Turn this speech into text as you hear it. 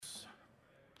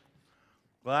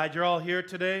Glad you're all here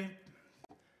today.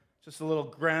 Just a little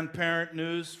grandparent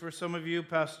news for some of you.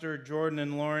 Pastor Jordan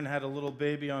and Lauren had a little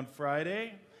baby on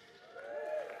Friday.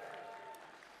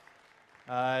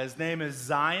 His name is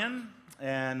Zion,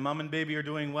 and mom and baby are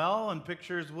doing well, and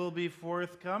pictures will be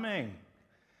forthcoming.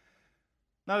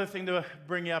 Another thing to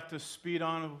bring you up to speed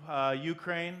on,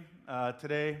 Ukraine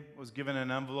today was given an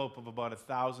envelope of about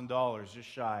 $1,000, just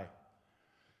shy.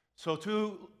 So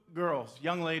two girls,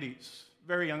 young ladies,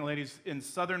 very young ladies in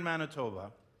southern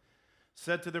Manitoba,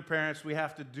 said to their parents, we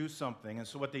have to do something. And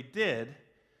so what they did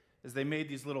is they made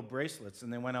these little bracelets,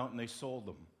 and they went out and they sold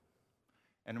them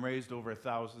and raised over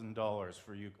 $1,000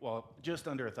 for you. Well, just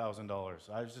under $1,000.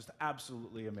 I was just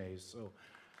absolutely amazed. So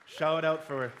shout out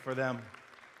for them.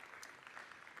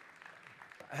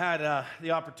 I had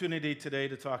the opportunity today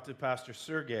to talk to Pastor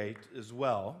Sergey as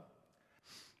well.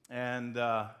 And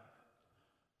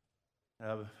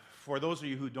for those of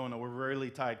you who don't know, we're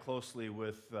really tied closely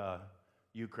with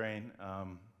Ukraine.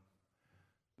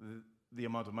 The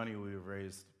amount of money we've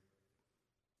raised.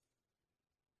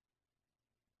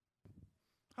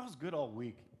 That was good all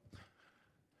week.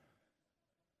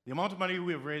 The amount of money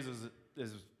we have raised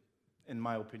is, in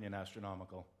my opinion,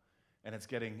 astronomical, and it's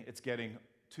getting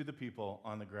to the people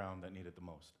on the ground that need it the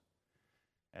most.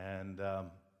 And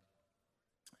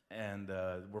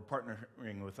we're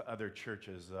partnering with other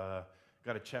churches.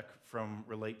 Got a check from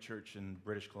Relate Church in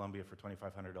British Columbia for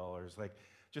 $2,500.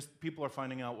 Just people are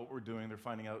finding out what we're doing. They're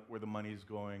finding out where the money's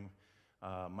going.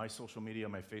 My social media,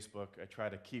 my Facebook, I try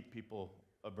to keep people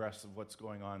abreast of what's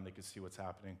going on. They can see what's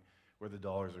happening, where the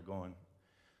dollars are going.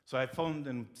 So I phoned,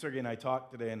 and Sergey and I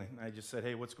talked today, and I just said,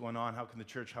 hey, what's going on? How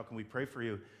can we pray for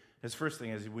you? His first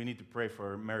thing is we need to pray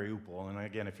for Mariupol. And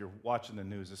again, if you're watching the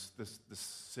news, this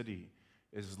city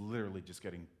is literally just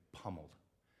getting pummeled.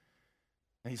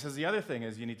 And he says the other thing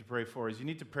you need to pray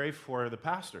for the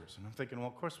pastors. And I'm thinking, well,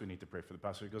 of course we need to pray for the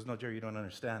pastors. He goes, no, Jerry, you don't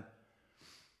understand.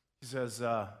 He says,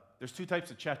 there's two types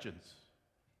of Chechens.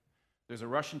 There's a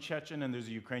Russian Chechen and there's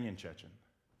a Ukrainian Chechen.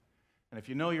 And if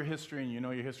you know your history and you know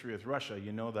your history with Russia,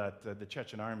 you know that the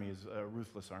Chechen army is a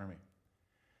ruthless army.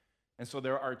 And so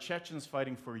there are Chechens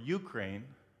fighting for Ukraine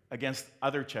against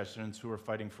other Chechens who are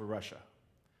fighting for Russia.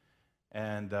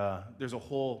 And there's a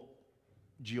whole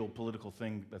geopolitical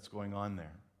thing that's going on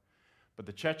there. But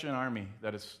the Chechen army,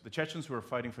 that is, the Chechens who are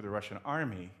fighting for the Russian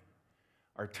army,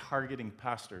 are targeting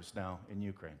pastors now in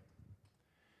Ukraine.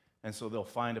 And so they'll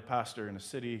find a pastor in a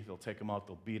city, they'll take him out,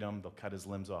 they'll beat him, they'll cut his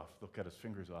limbs off, they'll cut his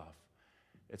fingers off.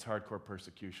 It's hardcore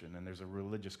persecution, and there's a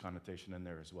religious connotation in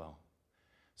there as well.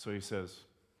 So he says,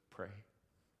 pray.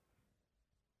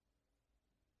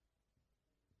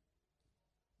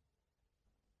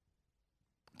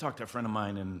 I talked to a friend of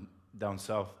mine down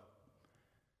south.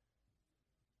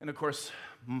 And of course,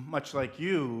 much like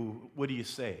you, what do you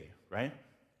say, right?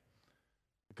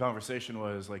 The conversation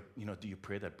was like, do you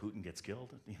pray that Putin gets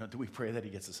killed? Do we pray that he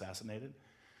gets assassinated?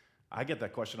 I get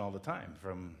that question all the time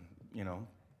from,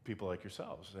 people like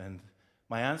yourselves. And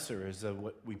my answer is that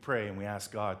we pray and we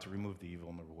ask God to remove the evil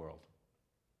in the world.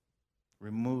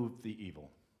 Remove the evil.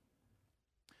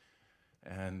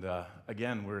 And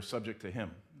again, we're subject to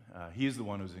him. He's the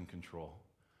one who's in control,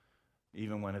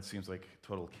 even when it seems like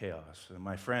total chaos. And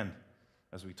my friend,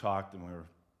 as we talked and we were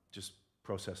just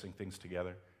processing things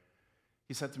together,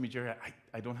 he said to me, Jerry,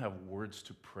 I don't have words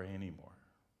to pray anymore.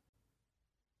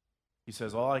 He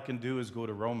says, all I can do is go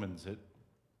to Romans,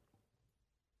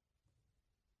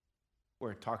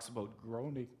 where it talks about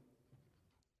groaning.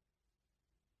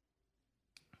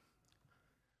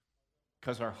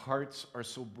 Because our hearts are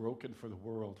so broken for the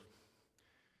world.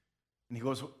 And he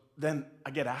goes, then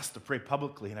I get asked to pray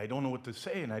publicly, and I don't know what to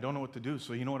say, and I don't know what to do.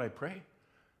 So you know what I pray?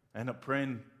 I end up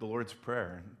praying the Lord's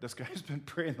Prayer. And this guy's been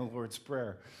praying the Lord's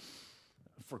Prayer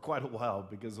for quite a while,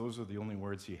 because those are the only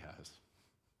words he has.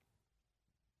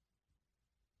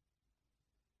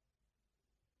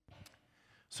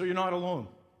 So you're not alone.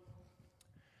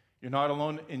 You're not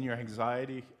alone in your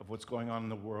anxiety of what's going on in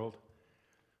the world.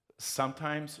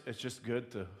 Sometimes it's just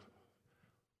good to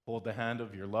hold the hand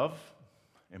of your love,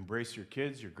 embrace your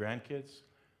kids, your grandkids,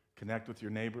 connect with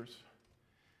your neighbors.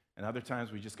 And other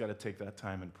times we just got to take that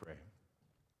time and pray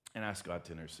and ask God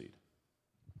to intercede.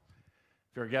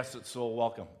 If you're a guest at Soul,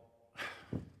 welcome.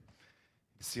 You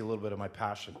can see a little bit of my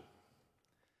passion.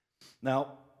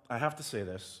 Now, I have to say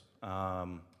this.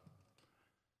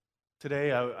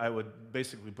 Today, I would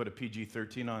basically put a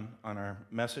PG-13 on our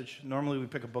message. Normally, we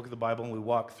pick a book of the Bible and we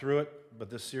walk through it, but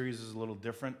this series is a little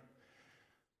different.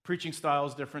 Preaching style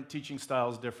is different. Teaching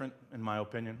style is different, in my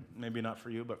opinion. Maybe not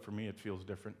for you, but for me, it feels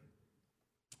different.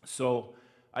 So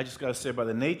I just got to say, by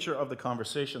the nature of the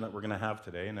conversation that we're going to have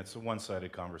today, and it's a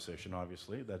one-sided conversation,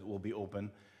 obviously, that will be open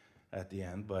at the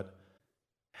end, but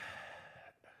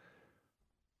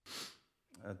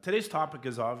today's topic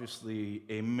is obviously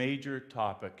a major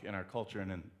topic in our culture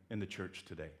and in the church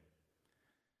today.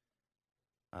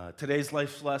 Today's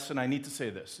life lesson, I need to say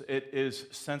this, it is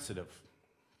sensitive.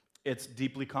 It's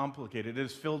deeply complicated. It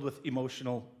is filled with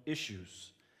emotional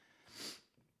issues.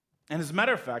 And as a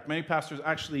matter of fact, many pastors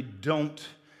actually don't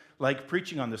like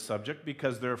preaching on this subject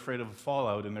because they're afraid of a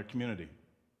fallout in their community.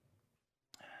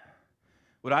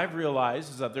 What I've realized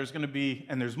is that there's going to be,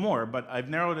 and there's more, but I've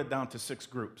narrowed it down to 6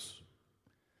 groups.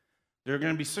 There are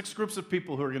going to be 6 groups of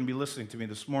people who are going to be listening to me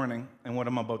this morning and what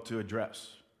I'm about to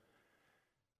address.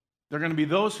 There are going to be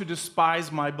those who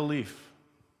despise my belief.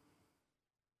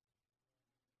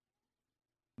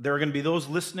 There are going to be those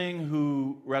listening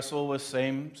who wrestle with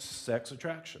same-sex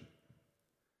attraction.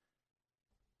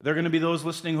 There are going to be those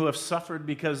listening who have suffered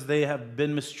because they have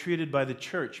been mistreated by the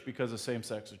church because of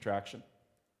same-sex attraction.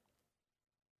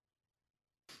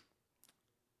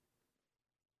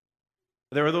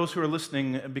 There are those who are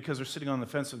listening because they're sitting on the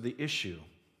fence of the issue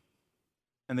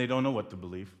and they don't know what to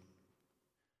believe.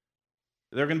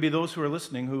 There are going to be those who are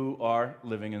listening who are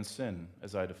living in sin,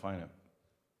 as I define it.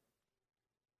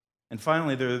 And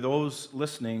finally, there are those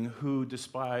listening who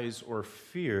despise or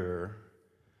fear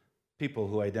people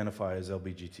who identify as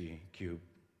LGBTQ.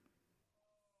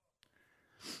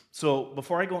 So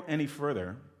before I go any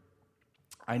further,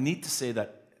 I need to say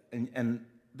that, and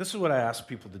this is what I ask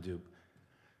people to do.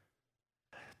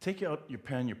 Take out your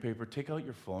pen, your paper, take out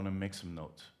your phone, and make some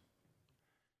notes.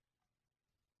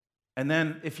 And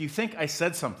then if you think I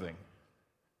said something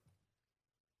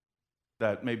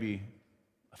that maybe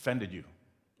offended you,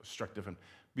 or struck different,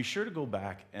 be sure to go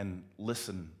back and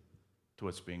listen to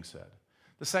what's being said.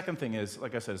 The second thing is,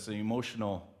 like I said, it's an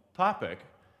emotional topic.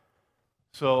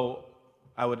 So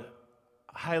I would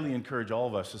highly encourage all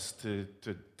of us is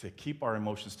to keep our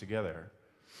emotions together,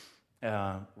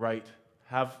 right?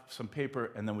 Have some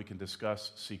paper, and then we can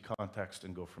discuss, see context,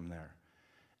 and go from there.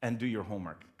 And do your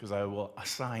homework, because I will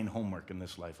assign homework in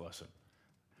this life lesson.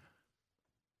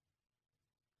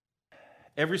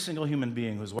 Every single human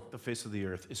being who's walked the face of the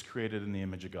earth is created in the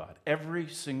image of God. Every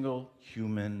single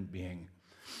human being.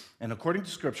 And according to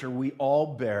Scripture, we all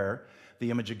bear the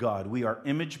image of God. We are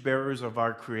image bearers of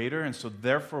our Creator, and so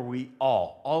therefore we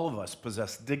all of us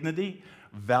possess dignity,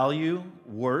 value,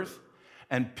 worth,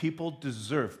 and people,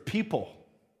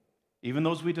 even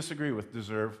those we disagree with,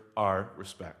 deserve our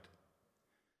respect.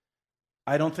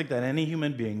 I don't think that any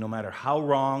human being, no matter how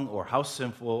wrong or how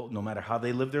sinful, no matter how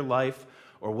they live their life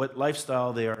or what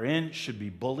lifestyle they are in, should be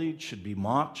bullied, should be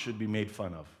mocked, should be made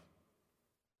fun of.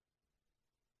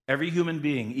 Every human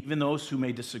being, even those who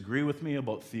may disagree with me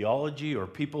about theology or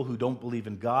people who don't believe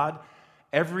in God,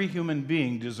 every human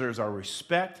being deserves our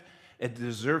respect. It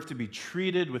deserves to be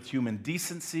treated with human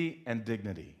decency and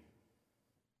dignity.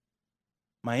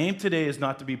 My aim today is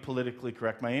not to be politically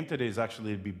correct. My aim today is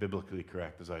actually to be biblically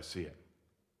correct as I see it.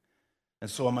 And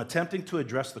so I'm attempting to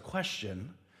address the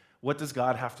question, what does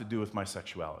God have to do with my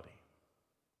sexuality?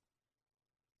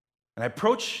 And I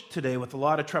approach today with a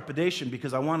lot of trepidation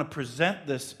because I want to present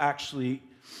this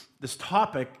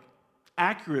topic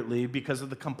accurately because of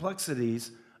the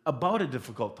complexities about a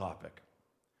difficult topic.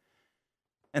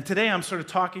 And today I'm sort of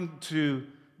talking to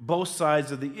both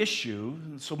sides of the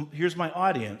issue. So here's my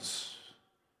audience.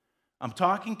 I'm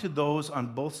talking to those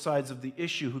on both sides of the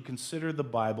issue who consider the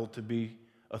Bible to be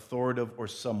authoritative or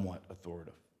somewhat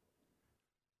authoritative.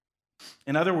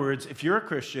 In other words, if you're a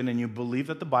Christian and you believe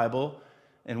that the Bible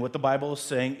and what the Bible is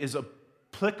saying is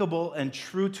applicable and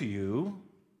true to you,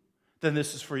 then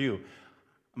this is for you.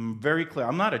 I'm very clear.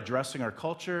 I'm not addressing our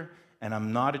culture, and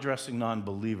I'm not addressing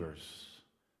non-believers.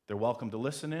 They're welcome to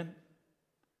listen in,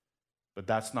 but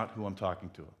that's not who I'm talking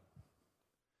to.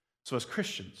 So as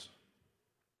Christians,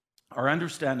 our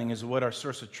understanding is what our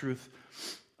source of truth,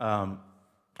 our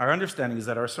understanding is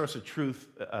that our source of truth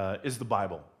is the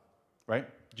Bible, right?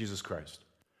 Jesus Christ.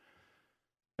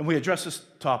 And we addressed this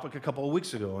topic a couple of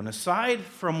weeks ago. And aside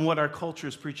from what our culture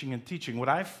is preaching and teaching, what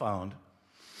I've found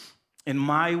in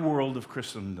my world of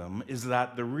Christendom is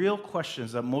that the real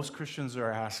questions that most Christians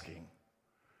are asking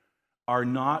are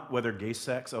not whether gay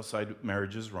sex outside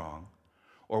marriage is wrong,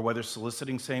 or whether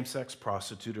soliciting same-sex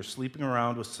prostitute or sleeping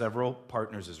around with several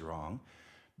partners is wrong,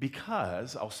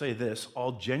 because, I'll say this,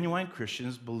 all genuine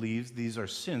Christians believe these are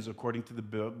sins according to the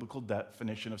biblical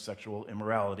definition of sexual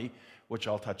immorality, which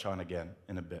I'll touch on again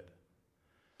in a bit.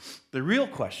 The real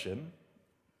question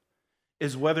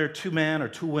is whether two men or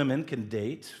two women can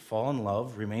date, fall in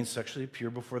love, remain sexually pure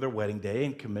before their wedding day,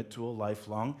 and commit to a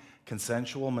lifelong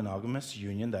consensual monogamous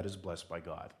union that is blessed by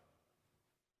God.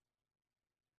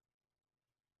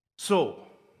 So,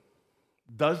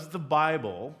 does the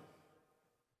Bible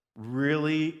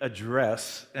really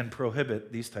address and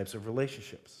prohibit these types of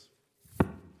relationships?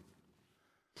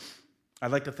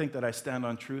 I'd like to think that I stand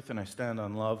on truth and I stand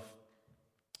on love.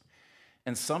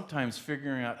 And sometimes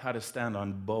figuring out how to stand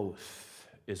on both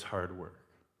is hard work.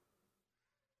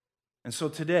 And so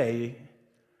today,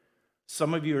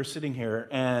 some of you are sitting here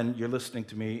and you're listening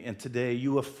to me, and today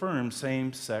you affirm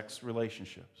same-sex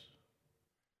relationships.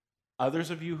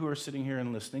 Others of you who are sitting here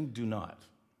and listening do not.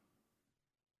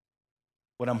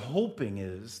 What I'm hoping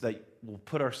is that we'll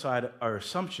put aside our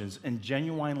assumptions and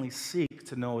genuinely seek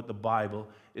to know what the Bible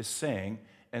is saying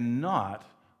and not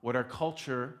what our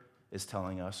culture is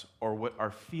telling us or what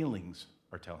our feelings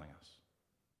are telling us.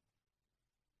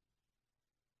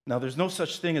 Now, there's no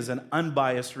such thing as an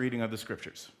unbiased reading of the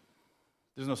Scriptures.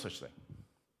 There's no such thing.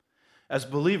 As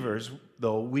believers,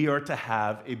 though, we are to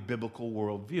have a biblical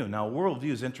worldview. Now,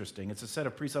 worldview is interesting. It's a set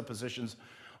of presuppositions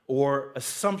or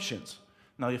assumptions.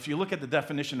 Now, if you look at the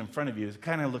definition in front of you, it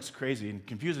kind of looks crazy and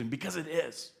confusing because it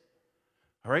is.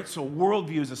 All right? So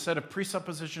worldview is a set of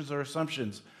presuppositions or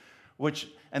assumptions,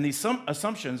 and these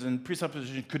assumptions and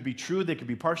presuppositions could be true, they could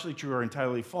be partially true or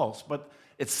entirely false, but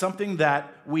it's something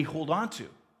that we hold on to.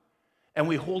 And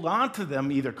we hold on to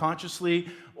them either consciously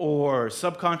or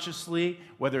subconsciously,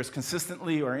 whether it's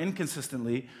consistently or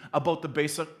inconsistently, about the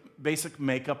basic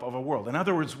makeup of a world. In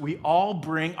other words, we all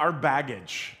bring our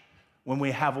baggage when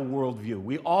we have a worldview.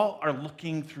 We all are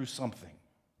looking through something.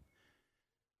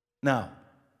 Now,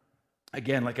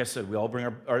 again, like I said, we all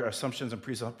bring our assumptions and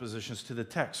presuppositions to the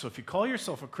text. So if you call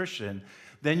yourself a Christian,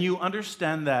 then you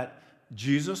understand that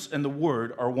Jesus and the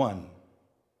Word are one.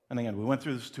 And again, we went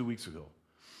through this 2 weeks ago.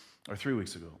 Or 3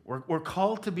 weeks ago. We're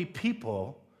called to be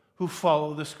people who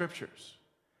follow the Scriptures.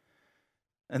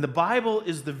 And the Bible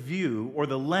is the view or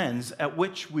the lens at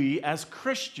which we as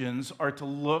Christians are to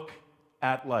look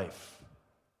at life.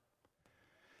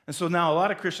 And so now a lot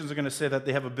of Christians are going to say that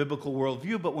they have a biblical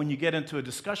worldview, but when you get into a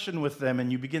discussion with them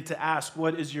and you begin to ask,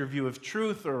 what is your view of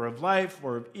truth or of life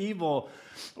or of evil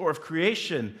or of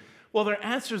creation? Well, their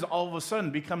answers all of a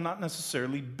sudden become not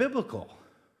necessarily biblical.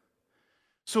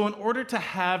 So in order to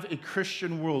have a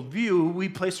Christian worldview, we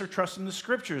place our trust in the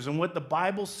Scriptures and what the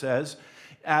Bible says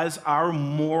as our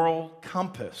moral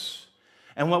compass,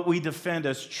 and what we defend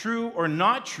as true or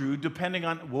not true, depending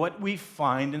on what we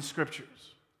find in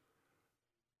Scriptures.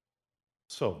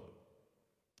 So,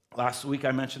 last week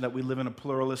I mentioned that we live in a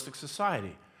pluralistic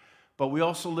society, but we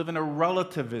also live in a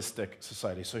relativistic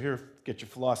society. So here, get your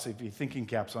philosophy thinking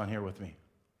caps on here with me.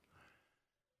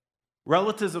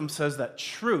 Relativism says that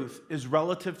truth is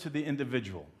relative to the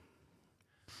individual.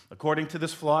 According to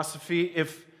this philosophy,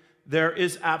 if there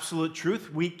is absolute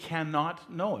truth, we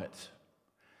cannot know it.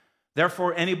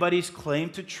 Therefore, anybody's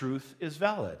claim to truth is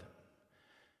valid.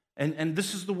 And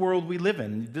this is the world we live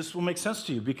in. This will make sense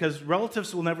to you because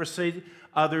relatives will never say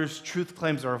others' truth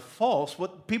claims are false.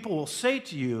 What people will say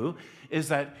to you is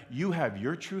that you have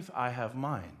your truth, I have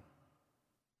mine.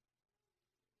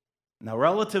 Now,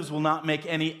 relatives will not make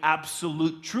any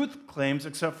absolute truth claims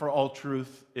except for all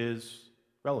truth is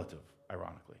relative,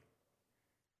 ironically.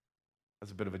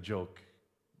 That's a bit of a joke,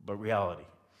 but reality.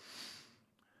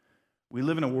 We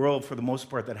live in a world, for the most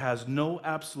part, that has no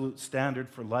absolute standard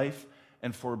for life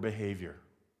and for behavior.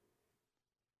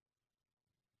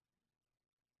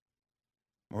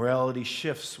 Morality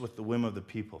shifts with the whim of the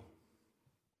people.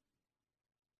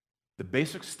 The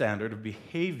basic standard of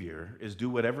behavior is do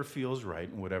whatever feels right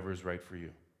and whatever is right for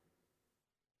you.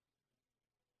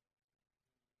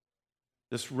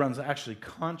 This runs actually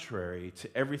contrary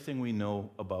to everything we know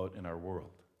about in our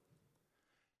world.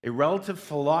 A relative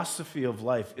philosophy of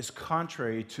life is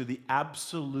contrary to the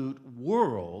absolute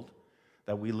world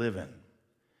that we live in.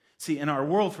 See, in our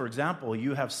world, for example,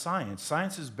 you have science.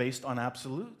 Science is based on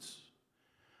absolutes.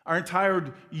 Our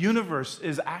entire universe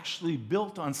is actually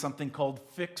built on something called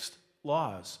fixed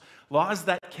laws. Laws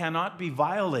that cannot be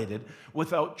violated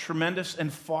without tremendous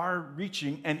and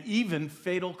far-reaching and even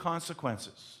fatal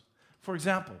consequences. For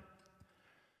example,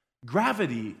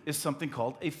 gravity is something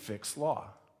called a fixed law.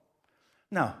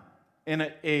 Now,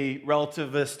 in a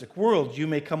relativistic world, you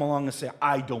may come along and say,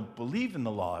 I don't believe in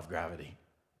the law of gravity.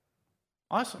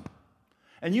 Awesome.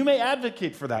 And you may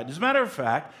advocate for that. As a matter of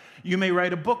fact, you may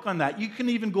write a book on that. You can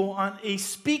even go on a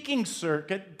speaking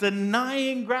circuit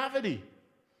denying gravity.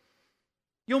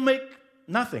 You'll make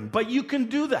nothing, but you can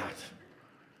do that.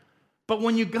 But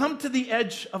when you come to the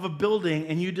edge of a building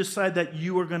and you decide that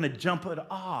you are going to jump it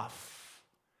off,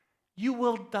 you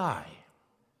will die.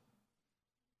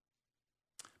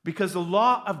 Because the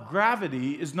law of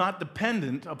gravity is not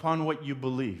dependent upon what you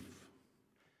believe.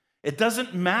 It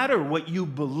doesn't matter what you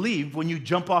believe when you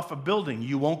jump off a building.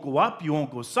 You won't go up, you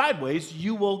won't go sideways,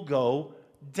 you will go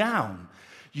down.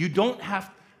 You don't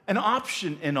have an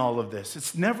option in all of this.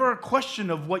 It's never a question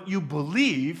of what you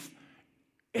believe.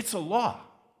 It's a law.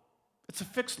 It's a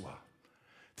fixed law.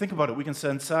 Think about it. We can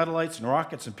send satellites and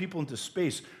rockets and people into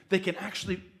space. They can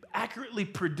actually accurately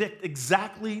predict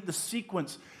exactly the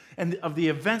sequence and of the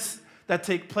events that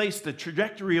take place, the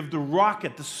trajectory of the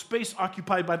rocket, the space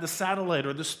occupied by the satellite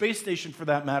or the space station for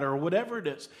that matter, or whatever it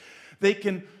is. They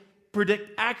can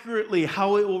predict accurately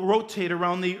how it will rotate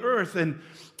around the earth, and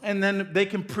then they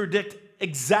can predict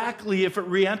exactly if it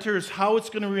re-enters, how it's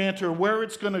going to re-enter, where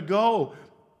it's going to go,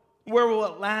 where will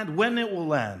it land, when it will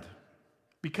land,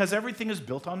 because everything is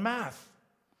built on math.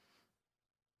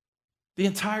 The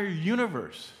entire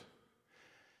universe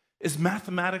is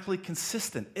mathematically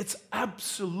consistent. It's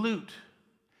absolute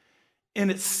in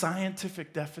its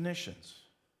scientific definitions.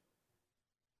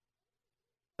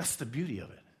 That's the beauty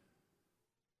of it.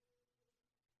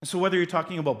 And so whether you're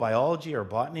talking about biology or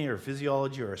botany or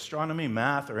physiology or astronomy,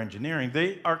 math or engineering,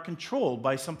 they are controlled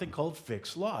by something called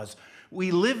fixed laws.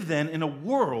 We live then in a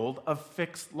world of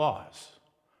fixed laws.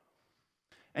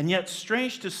 And yet,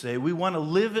 strange to say, we want to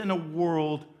live in a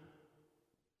world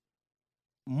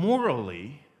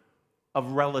morally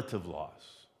of relative laws.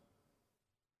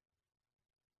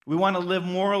 We want to live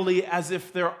morally as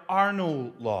if there are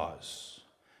no laws,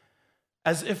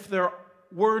 as if there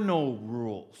were no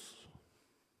rules.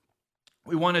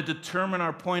 We want to determine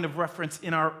our point of reference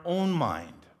in our own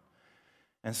mind.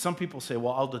 And some people say,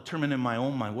 well, I'll determine in my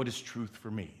own mind what is truth for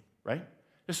me, right?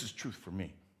 This is truth for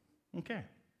me. Okay.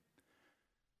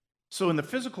 So in the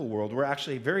physical world, we're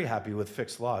actually very happy with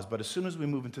fixed laws, but as soon as we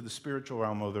move into the spiritual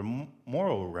realm or the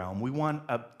moral realm, we want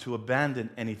to abandon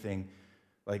anything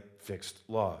like fixed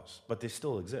laws, but they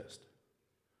still exist.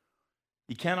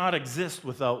 You cannot exist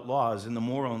without laws in the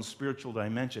moral and spiritual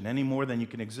dimension any more than you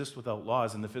can exist without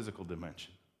laws in the physical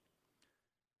dimension.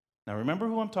 Now remember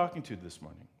who I'm talking to this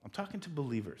morning. I'm talking to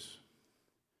believers.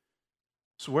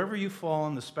 So wherever you fall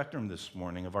on the spectrum this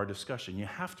morning of our discussion, you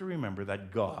have to remember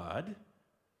that God,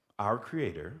 our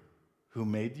Creator, who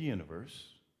made the universe,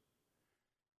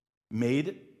 made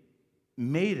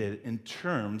it in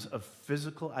terms of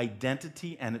physical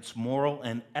identity and its moral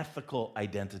and ethical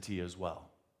identity as well.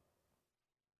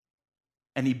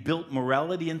 And He built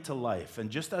morality into life.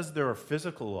 And just as there are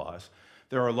physical laws,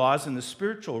 there are laws in the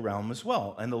spiritual realm as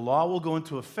well. And the law will go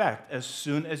into effect as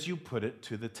soon as you put it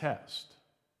to the test.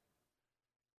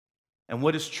 And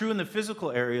what is true in the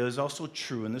physical area is also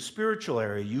true in the spiritual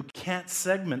area. You can't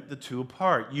segment the two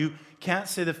apart. You can't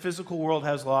say the physical world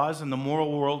has laws and the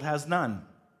moral world has none.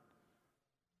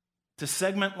 To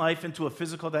segment life into a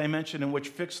physical dimension in which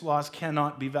fixed laws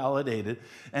cannot be validated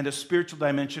and a spiritual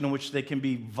dimension in which they can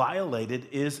be violated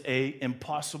is an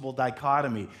impossible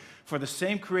dichotomy. For the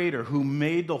same Creator who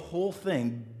made the whole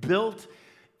thing built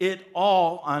it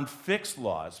all on fixed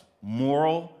laws,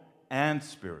 moral and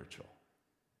spiritual.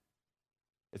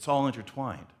 It's all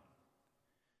intertwined.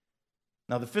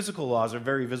 Now, the physical laws are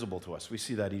very visible to us. We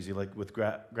see that easy, like with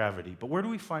gravity. But where do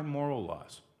we find moral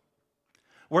laws?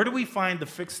 Where do we find the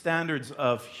fixed standards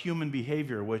of human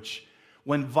behavior, which,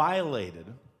 when violated,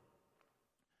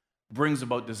 brings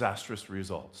about disastrous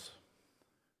results?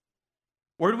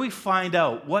 Where do we find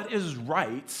out what is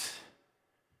right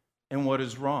and what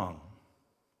is wrong?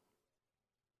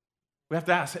 We have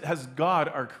to ask, has God,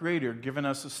 our Creator, given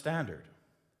us a standard?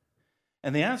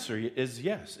 And the answer is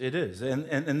yes, it is.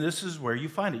 And this is where you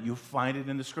find it. You find it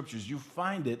in the Scriptures. You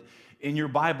find it in your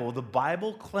Bible. The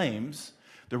Bible claims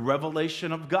the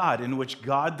revelation of God, in which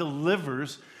God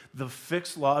delivers the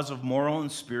fixed laws of moral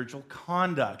and spiritual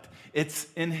conduct. It's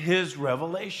in His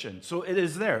revelation. So it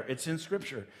is there. It's in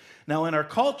Scripture. Now, in our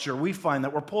culture, we find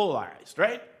that we're polarized,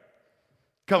 right?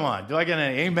 Come on, do I get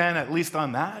an amen at least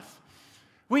on that?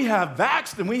 We have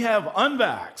vaxxed and we have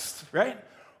unvaxxed, right?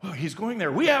 Oh, he's going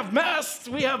there. We have masked,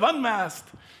 we have unmasked.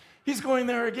 He's going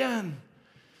there again.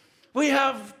 We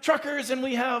have truckers and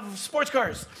we have sports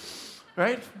cars,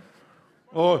 right?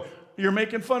 Oh, you're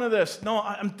making fun of this. No,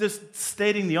 I'm just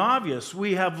stating the obvious.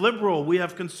 We have liberal, we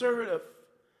have conservative.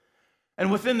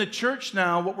 And within the church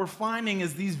now, what we're finding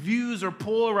is these views are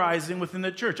polarizing within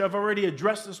the church. I've already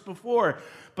addressed this before,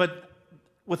 but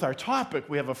with our topic,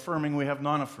 we have affirming, we have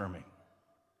non-affirming.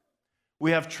 We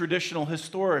have traditional,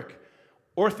 historic,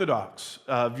 orthodox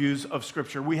views of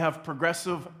Scripture. We have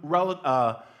progressive,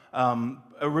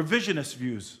 revisionist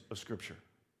views of Scripture.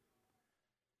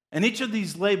 And each of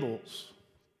these labels,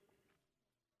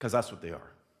 because that's what they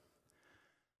are,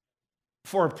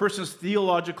 for a person's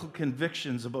theological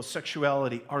convictions about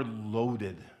sexuality are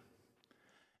loaded.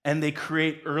 And they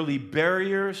create early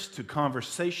barriers to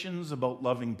conversations about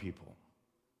loving people.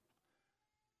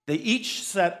 They each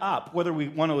set up, whether we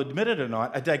want to admit it or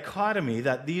not, a dichotomy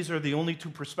that these are the only two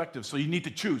perspectives, so you need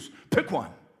to choose. Pick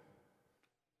one.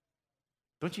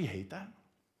 Don't you hate that?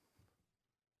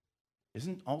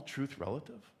 Isn't all truth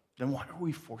relative? Then why are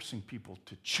we forcing people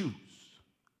to choose?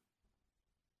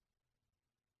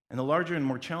 And the larger and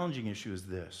more challenging issue is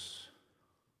this,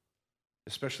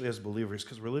 especially as believers,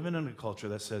 because we're living in a culture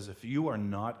that says if you are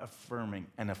not affirming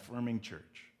an affirming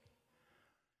church,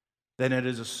 then it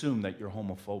is assumed that you're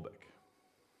homophobic.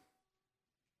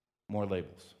 More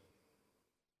labels.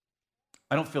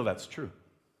 I don't feel that's true.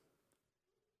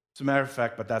 As a matter of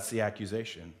fact, but that's the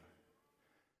accusation.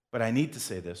 But I need to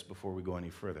say this before we go any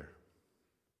further.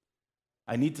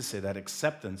 I need to say that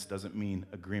acceptance doesn't mean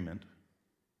agreement,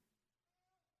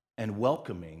 and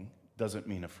welcoming doesn't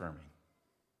mean affirming.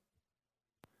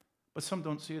 But some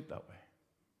don't see it that way.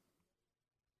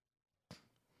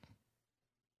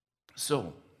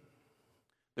 So,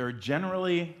 there are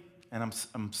generally, and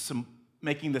I'm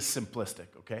making this simplistic,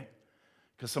 okay?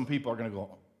 Because some people are going to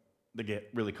they get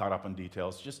really caught up in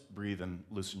details. Just breathe and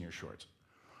loosen your shorts.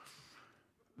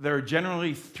 There are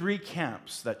generally three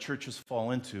camps that churches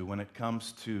fall into when it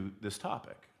comes to this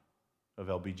topic of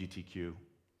LGBTQ,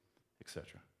 etc.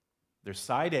 There's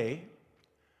side A,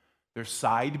 there's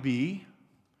side B,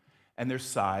 and there's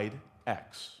side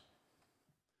X.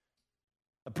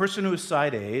 A person who is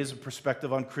side A is a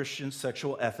perspective on Christian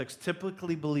sexual ethics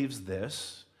typically believes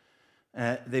this.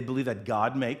 They believe that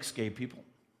God makes gay people,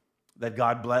 that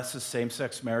God blesses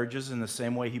same-sex marriages in the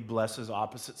same way he blesses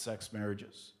opposite-sex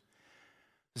marriages.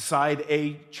 Side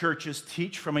A churches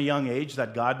teach from a young age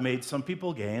that God made some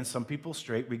people gay and some people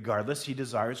straight. Regardless, he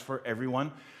desires for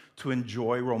everyone to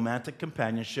enjoy romantic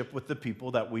companionship with the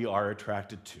people that we are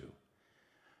attracted to.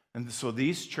 And so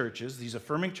these churches, these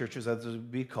affirming churches, as they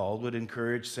would be called, would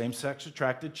encourage same-sex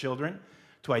attracted children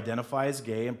to identify as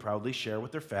gay and proudly share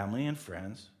with their family and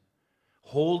friends.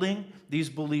 Holding these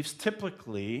beliefs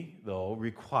typically, though,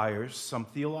 requires some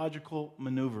theological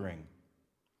maneuvering.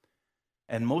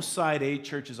 And most side A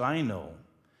churches I know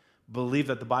believe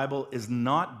that the Bible is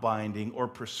not binding or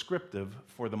prescriptive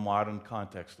for the modern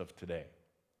context of today.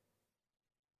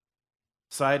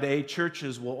 Side A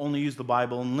churches will only use the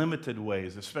Bible in limited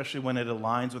ways, especially when it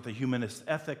aligns with a humanist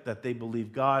ethic that they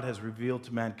believe God has revealed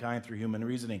to mankind through human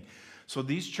reasoning. So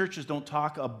these churches don't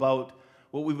talk about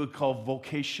what we would call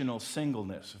vocational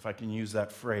singleness, if I can use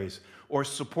that phrase, or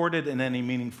support it in any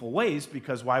meaningful ways,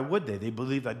 because why would they? They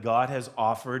believe that God has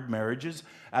offered marriages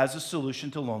as a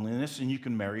solution to loneliness, and you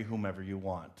can marry whomever you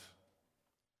want.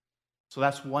 So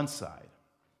that's one side.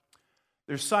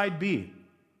 There's side B.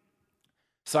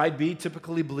 Side B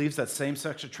typically believes that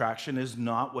same-sex attraction is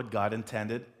not what God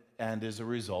intended and is a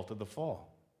result of the fall.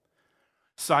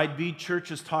 Side B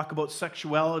churches talk about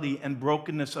sexuality and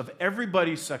brokenness of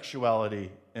everybody's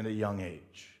sexuality in a young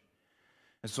age.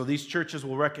 And so these churches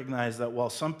will recognize that while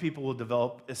some people will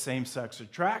develop a same-sex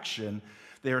attraction,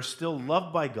 they are still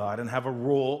loved by God and have a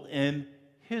role in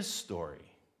his story.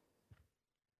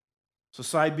 So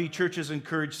side B churches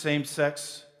encourage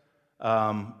same-sex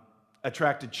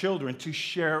attracted children to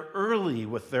share early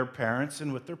with their parents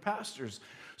and with their pastors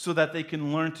so that they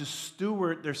can learn to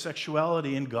steward their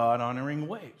sexuality in God-honoring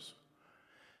ways.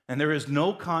 And there is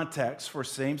no context for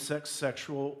same-sex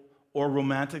sexual or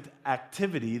romantic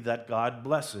activity that God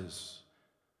blesses.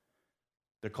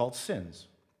 They're called sins.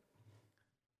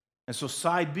 And so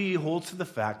side B holds to the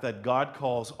fact that God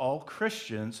calls all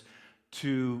Christians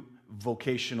to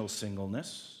vocational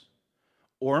singleness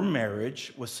or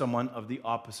marriage with someone of the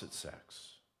opposite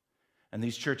sex. And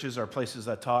these churches are places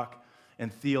that talk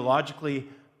in theologically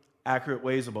accurate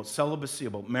ways about celibacy,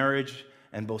 about marriage,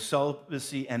 and both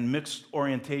celibacy and mixed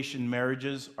orientation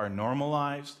marriages are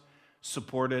normalized,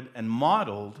 supported, and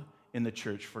modeled in the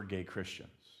church for gay Christians.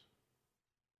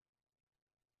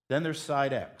 Then there's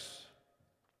side X.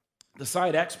 The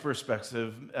side X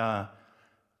perspective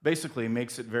basically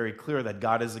makes it very clear that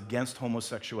God is against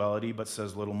homosexuality but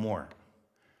says little more.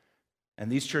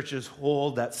 And these churches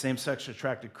hold that same-sex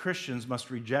attracted Christians must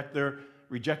reject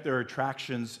their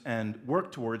attractions and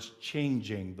work towards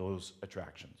changing those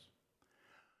attractions.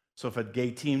 So if a gay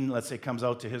teen, let's say, comes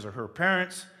out to his or her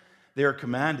parents, They are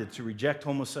commanded to reject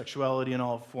homosexuality in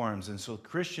all forms. And so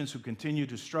Christians who continue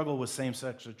to struggle with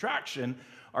same-sex attraction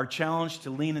are challenged to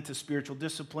lean into spiritual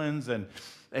disciplines and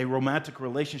a romantic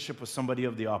relationship with somebody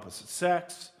of the opposite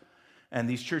sex. And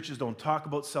these churches don't talk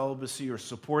about celibacy or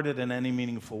support it in any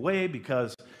meaningful way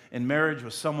because in marriage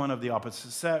with someone of the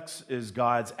opposite sex is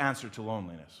God's answer to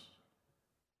loneliness.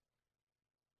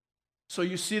 So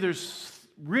you see there's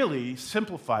really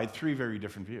simplified three very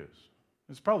different views.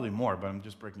 There's probably more, but I'm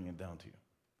just breaking it down to you.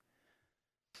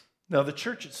 Now, the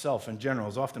church itself in general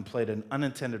has often played an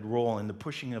unintended role in the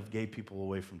pushing of gay people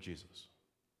away from Jesus.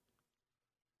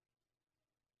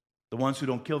 The ones who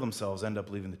don't kill themselves end up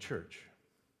leaving the church.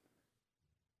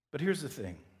 But here's the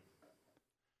thing.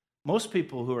 Most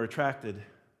people who are attracted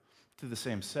to the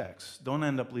same sex don't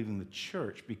end up leaving the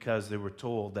church because they were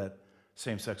told that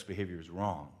same-sex behavior is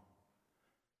wrong.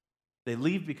 They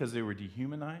leave because they were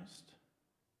dehumanized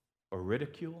or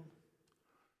ridiculed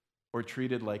or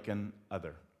treated like an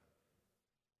other.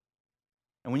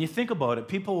 And when you think about it,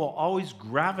 people will always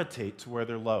gravitate to where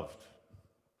they're loved.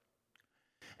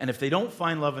 And if they don't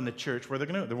find love in the church, where they're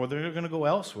going to go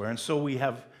elsewhere. And so we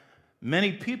have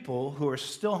many people who are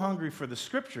still hungry for the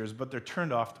scriptures, but they're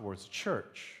turned off towards the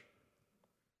church.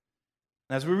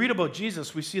 And as we read about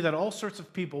Jesus, we see that all sorts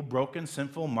of people, broken,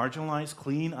 sinful, marginalized,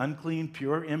 clean, unclean,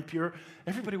 pure, impure,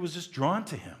 everybody was just drawn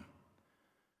to him.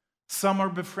 Some are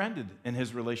befriended in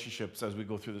his relationships as we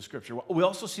go through the scripture. We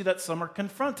also see that some are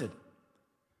confronted.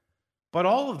 But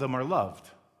all of them are loved.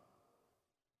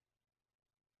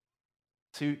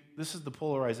 See, this is the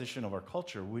polarization of our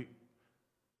culture. We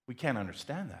can't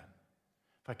understand that.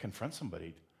 If I confront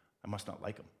somebody, I must not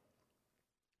like them.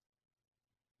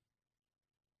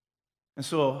 And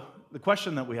so the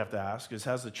question that we have to ask is,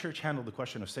 has the church handled the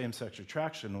question of same-sex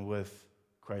attraction with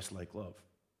Christ-like love?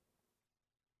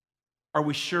 Are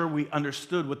we sure we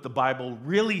understood what the Bible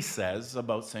really says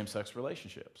about same-sex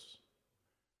relationships?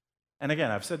 And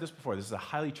again, I've said this before, this is a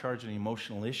highly charged and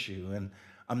emotional issue, and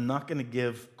I'm not going to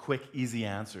give quick, easy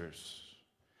answers.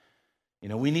 You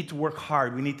know, we need to work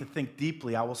hard. We need to think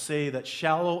deeply. I will say that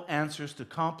shallow answers to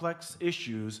complex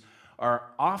issues are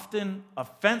often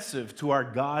offensive to our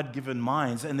God-given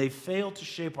minds, and they fail to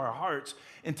shape our hearts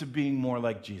into being more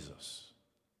like Jesus.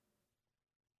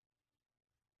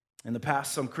 In the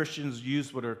past, some Christians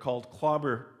used what are called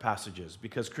clobber passages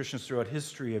because Christians throughout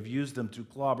history have used them to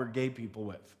clobber gay people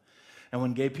with. And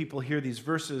when gay people hear these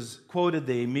verses quoted,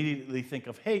 they immediately think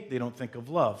of hate. They don't think of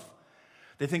love.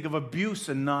 They think of abuse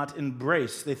and not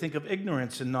embrace. They think of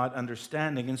ignorance and not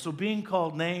understanding. And so being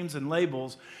called names and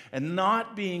labels and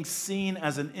not being seen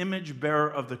as an image bearer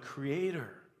of the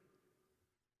Creator,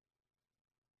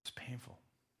 it's painful.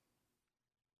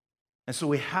 And so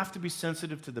we have to be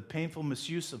sensitive to the painful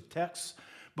misuse of texts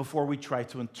before we try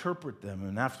to interpret them.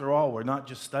 And after all, we're not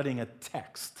just studying a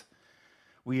text.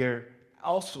 We are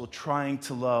also trying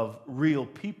to love real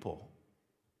people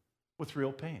with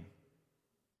real pain.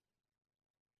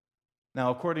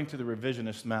 Now, according to the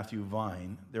revisionist Matthew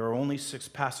Vine, there are only 6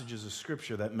 passages of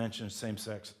Scripture that mention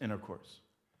same-sex intercourse.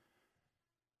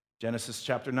 Genesis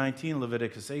chapter 19,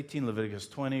 Leviticus 18, Leviticus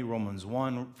 20, Romans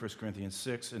 1, 1 Corinthians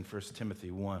 6, and 1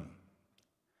 Timothy 1.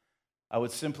 I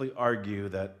would simply argue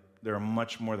that there are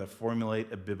much more that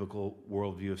formulate a biblical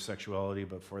worldview of sexuality,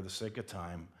 but for the sake of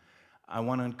time, I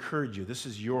want to encourage you, this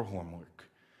is your homework.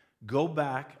 Go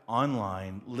back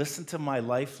online, listen to my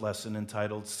life lesson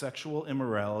entitled Sexual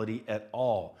Immorality at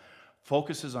All.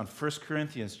 Focuses on 1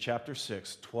 Corinthians chapter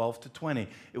 6, 12 to 20.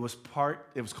 It was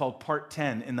called Part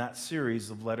 10 in that series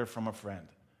of Letter from a Friend.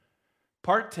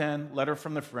 Part 10, Letter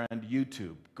from the Friend,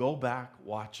 YouTube. Go back,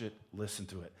 watch it, listen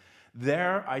to it.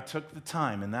 There, I took the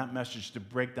time in that message to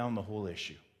break down the whole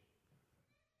issue.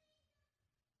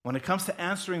 When it comes to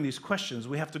answering these questions,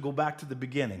 we have to go back to the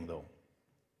beginning, though.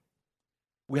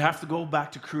 We have to go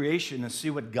back to creation and see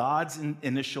what God's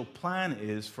initial plan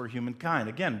is for humankind.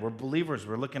 Again, we're believers.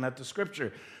 We're looking at the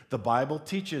Scripture. The Bible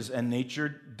teaches and nature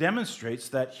demonstrates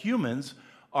that humans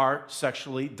are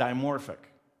sexually dimorphic.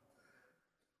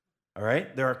 All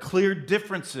right? There are clear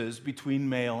differences between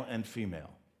male and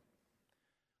female.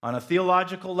 On a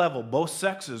theological level, both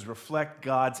sexes reflect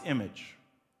God's image.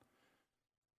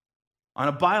 On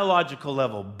a biological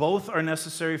level, both are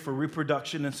necessary for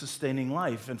reproduction and sustaining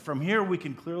life. And from here, we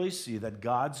can clearly see that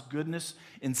God's goodness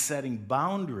in setting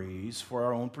boundaries for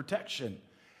our own protection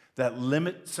that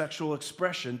limit sexual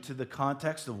expression to the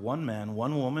context of one man,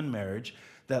 one woman marriage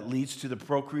that leads to the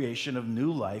procreation of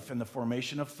new life and the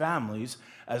formation of families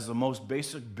as the most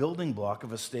basic building block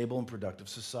of a stable and productive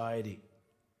society.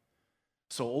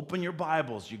 So open your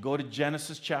Bibles. You go to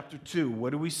Genesis chapter 2.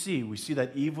 What do we see? We see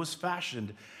that Eve was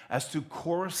fashioned as to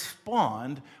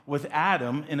correspond with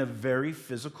Adam in a very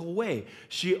physical way.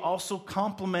 She also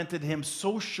complemented him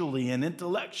socially and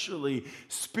intellectually,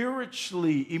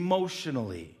 spiritually,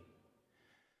 emotionally.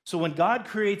 So when God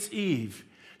creates Eve,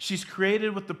 she's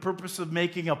created with the purpose of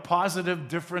making a positive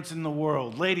difference in the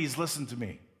world. Ladies, listen to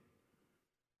me.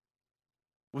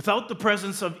 Without the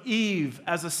presence of Eve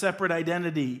as a separate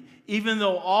identity, even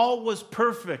though all was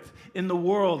perfect in the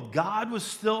world, God was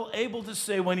still able to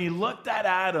say when he looked at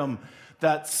Adam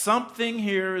that something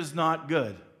here is not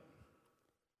good.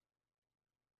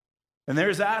 And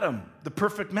there's Adam, the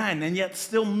perfect man, and yet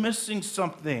still missing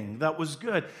something that was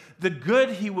good. The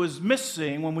good he was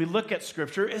missing when we look at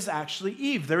Scripture is actually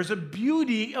Eve. There's a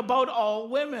beauty about all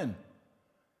women.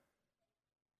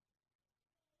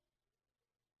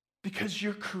 Because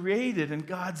you're created in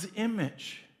God's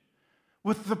image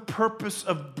with the purpose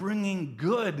of bringing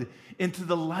good into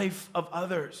the life of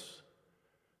others.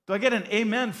 Do I get an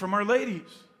amen from our ladies?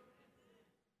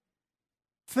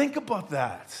 Think about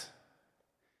that.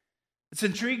 It's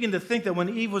intriguing to think that when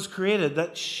Eve was created,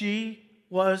 that she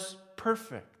was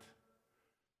perfect.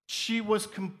 She was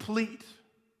complete.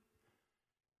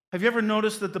 Have you ever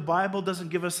noticed that the Bible doesn't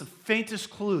give us the faintest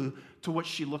clue to what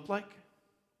she looked like?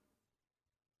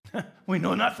 We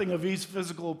know nothing of Eve's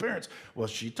physical appearance. Was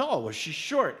she tall? Was she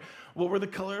short? What were the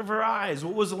color of her eyes?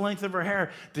 What was the length of her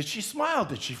hair? Did she smile?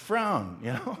 Did she frown?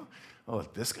 You know? Oh,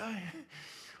 this guy?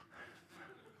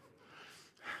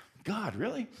 God,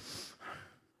 really?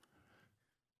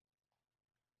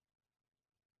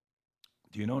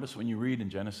 Do you notice when you read in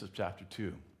Genesis chapter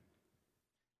 2,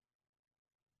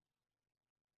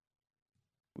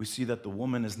 we see that the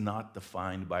woman is not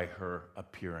defined by her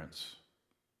appearance.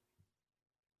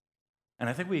 And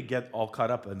I think we get all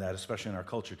caught up in that, especially in our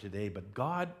culture today, but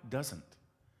God doesn't.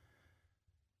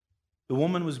 The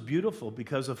woman was beautiful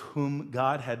because of whom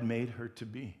God had made her to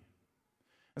be.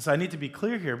 And so I need to be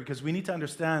clear here because we need to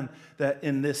understand that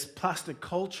in this plastic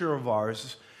culture of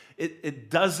ours, it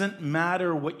doesn't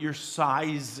matter what your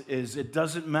size is. It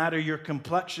doesn't matter your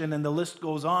complexion, and the list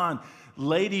goes on.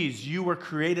 Ladies, you were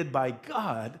created by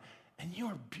God, and you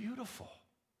are beautiful.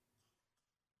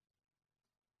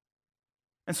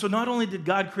 And so not only did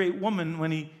God create woman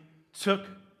when he took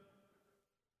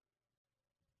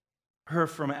her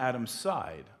from Adam's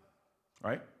side,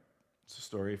 right? It's the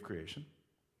story of creation.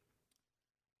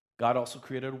 God also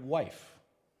created a wife.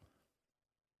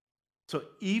 So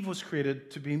Eve was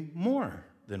created to be more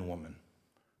than woman.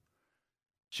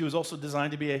 She was also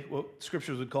designed to be what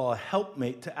scriptures would call a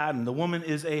helpmate to Adam. The woman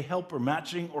is a helper,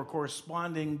 matching or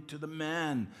corresponding to the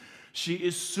man. She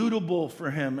is suitable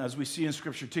for him, as we see in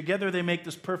Scripture. Together they make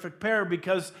this perfect pair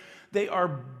because they are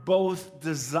both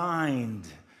designed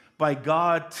by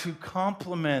God to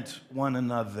complement one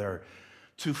another,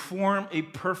 to form a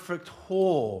perfect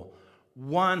whole,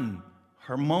 one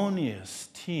harmonious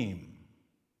team,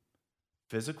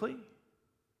 physically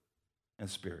and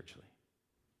spiritually.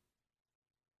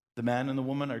 The man and the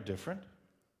woman are different.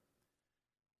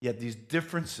 Yet these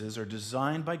differences are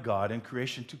designed by God in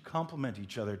creation to complement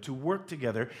each other, to work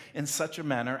together in such a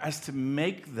manner as to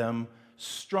make them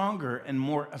stronger and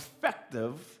more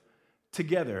effective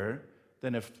together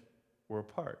than if we're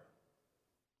apart.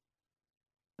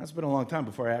 That's been a long time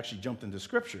before I actually jumped into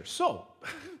Scripture. So,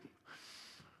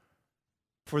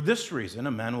 for this reason,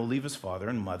 a man will leave his father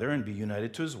and mother and be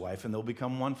united to his wife, and they'll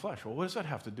become one flesh. Well, what does that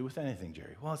have to do with anything,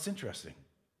 Jerry? Well, it's interesting.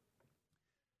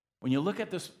 When you look at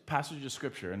this passage of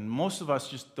Scripture, and most of us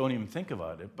just don't even think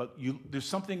about it, but there's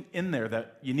something in there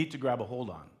that you need to grab a hold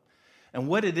on. And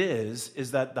what it is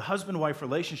that the husband-wife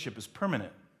relationship is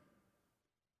permanent.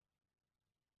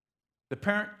 The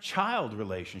parent-child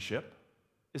relationship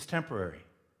is temporary.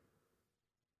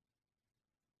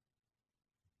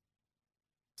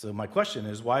 So my question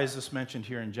is, why is this mentioned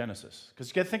here in Genesis? Because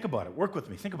you got to think about it. Work with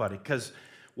me. Think about it. Because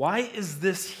why is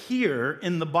this here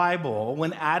in the Bible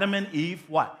when Adam and Eve,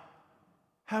 what?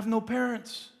 Have no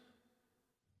parents.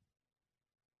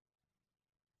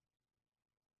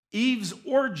 Eve's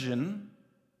origin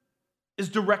is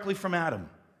directly from Adam.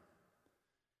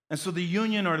 And so the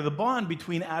union or the bond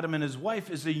between Adam and his wife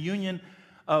is a union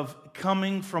of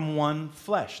coming from one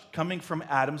flesh, coming from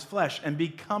Adam's flesh and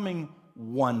becoming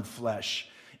one flesh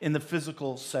in the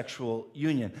physical sexual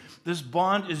union. This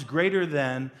bond is greater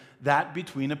than that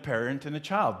between a parent and a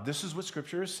child. This is what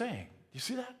Scripture is saying. You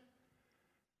see that?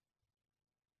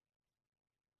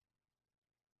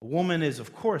 A woman is,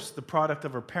 of course, the product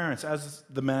of her parents, as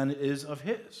the man is of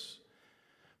his.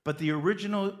 But the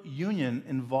original union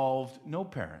involved no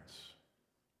parents.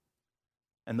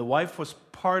 And the wife was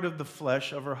part of the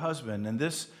flesh of her husband. And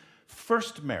this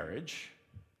first marriage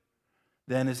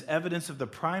then is evidence of the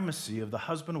primacy of the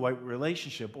husband-wife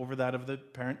relationship over that of the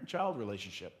parent-child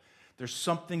relationship. There's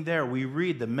something there. We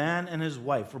read, the man and his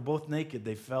wife were both naked.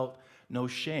 They felt no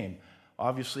shame.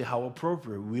 Obviously, how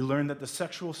appropriate. We learn that the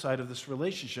sexual side of this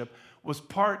relationship was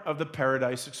part of the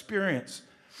paradise experience.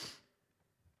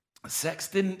 Sex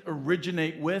didn't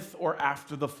originate with or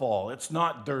after the fall. It's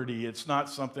not dirty. It's not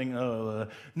something,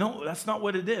 no, that's not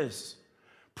what it is.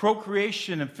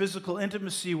 Procreation and physical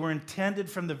intimacy were intended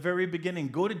from the very beginning.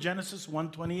 Go to Genesis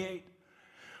 1:28.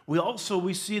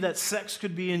 We see that sex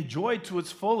could be enjoyed to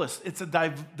its fullest. It's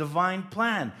a divine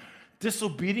plan.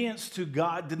 Disobedience to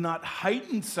God did not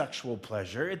heighten sexual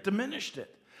pleasure, it diminished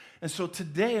it. And so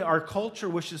today, our culture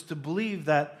wishes to believe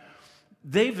that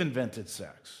they've invented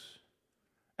sex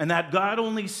and that God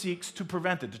only seeks to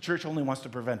prevent it. The church only wants to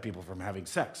prevent people from having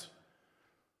sex.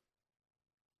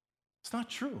 It's not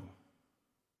true.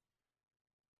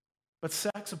 But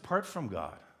sex apart from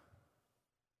God,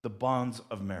 the bonds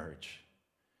of marriage,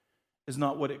 is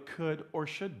not what it could or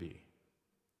should be.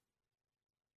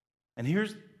 And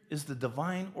here's the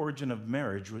divine origin of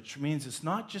marriage, which means it's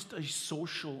not just a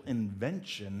social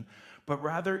invention, but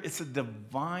rather it's a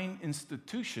divine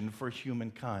institution for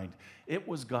humankind. It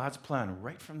was God's plan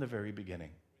right from the very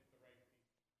beginning.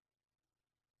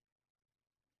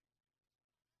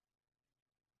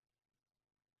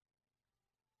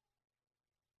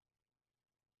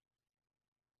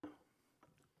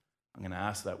 I'm going to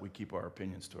ask that we keep our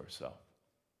opinions to ourselves.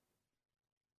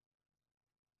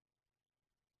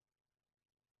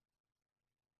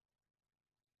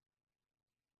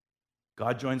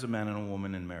 God joins a man and a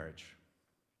woman in marriage.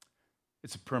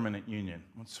 It's a permanent union.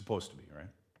 It's supposed to be, right?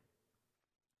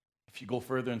 If you go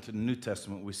further into the New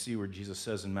Testament, we see where Jesus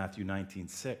says in Matthew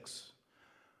 19:6,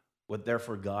 "What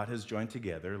therefore God has joined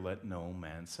together, let no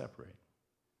man separate."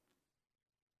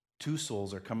 Two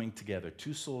souls are coming together.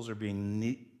 Two souls are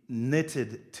being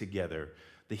knitted together.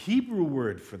 The Hebrew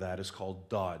word for that is called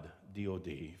dod,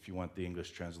 D-O-D, if you want the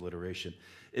English transliteration.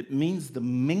 It means the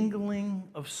mingling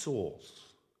of souls.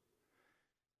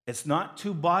 It's not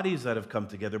two bodies that have come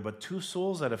together, but two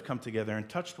souls that have come together and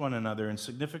touched one another in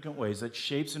significant ways that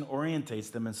shapes and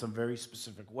orientates them in some very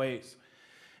specific ways.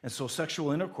 And so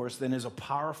sexual intercourse then is a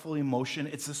powerful emotion.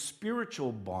 It's a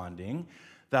spiritual bonding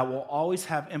that will always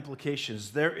have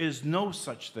implications. There is no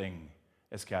such thing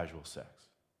as casual sex.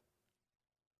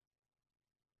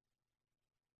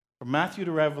 From Matthew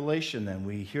to Revelation, then,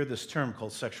 we hear this term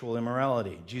called sexual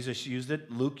immorality. Jesus used it.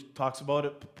 Luke talks about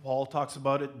it. Paul talks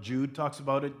about it. Jude talks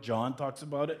about it. John talks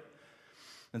about it.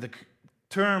 And the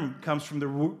term comes from the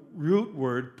root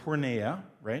word porneia,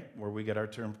 right, where we get our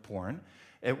term porn.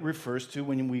 It refers to,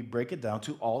 when we break it down,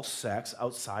 to all sex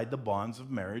outside the bonds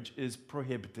of marriage is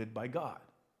prohibited by God.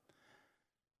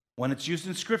 When it's used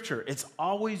in Scripture, it's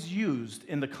always used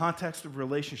in the context of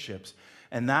relationships,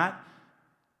 and that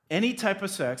any type of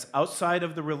sex outside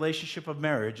of the relationship of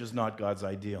marriage is not God's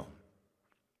ideal.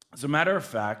 As a matter of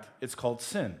fact, it's called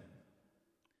sin.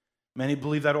 Many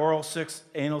believe that oral sex,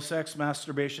 anal sex,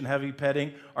 masturbation, heavy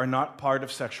petting are not part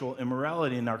of sexual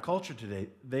immorality in our culture today.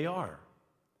 They are.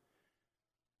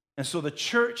 And so the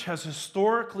church has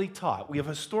historically taught, we have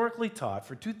historically taught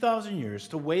for 2,000 years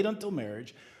to wait until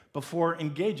marriage before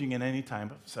engaging in any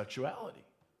type of sexuality.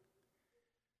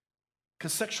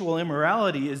 Because sexual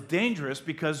immorality is dangerous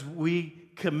because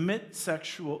we commit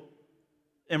sexual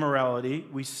immorality,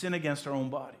 we sin against our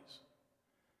own bodies.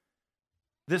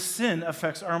 This sin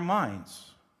affects our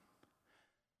minds.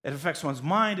 It affects one's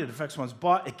mind, it affects one's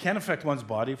body, it can affect one's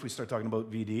body if we start talking about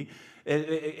VD.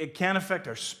 It can affect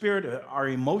our spirit, our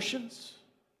emotions.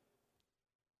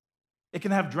 It can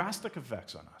have drastic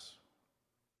effects on us.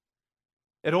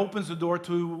 It opens the door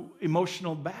to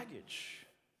emotional baggage.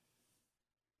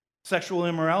 Sexual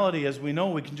immorality, as we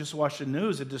know, we can just watch the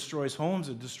news. It destroys homes,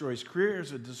 it destroys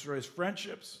careers, it destroys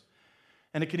friendships,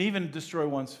 and it can even destroy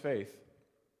one's faith.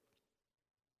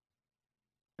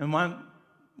 And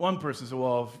one person said,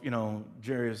 well,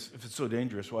 Jerry, if it's so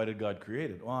dangerous, why did God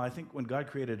create it? Well, I think when God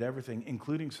created everything,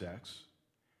 including sex,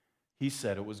 He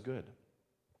said it was good.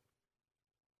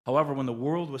 However, when the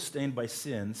world was stained by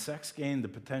sin, sex gained the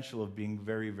potential of being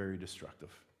very, very destructive.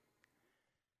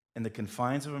 In the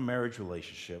confines of a marriage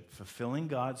relationship, fulfilling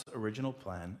God's original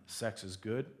plan, sex is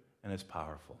good and it's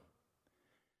powerful.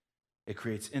 It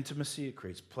creates intimacy, it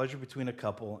creates pleasure between a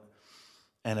couple,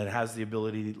 and it has the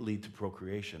ability to lead to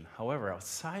procreation. However,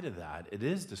 outside of that, it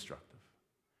is destructive.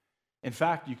 In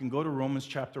fact, you can go to Romans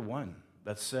chapter 1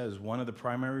 that says one of the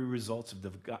primary results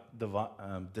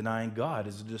of denying God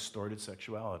is a distorted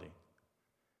sexuality.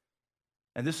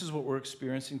 And this is what we're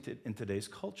experiencing in today's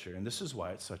culture, and this is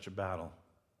why it's such a battle.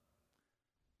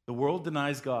 The world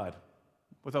denies God,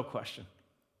 without question.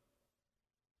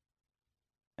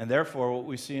 And therefore, what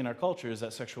we see in our culture is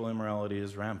that sexual immorality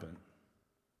is rampant.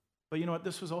 But you know what?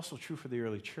 This was also true for the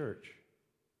early church.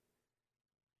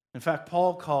 In fact,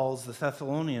 Paul calls the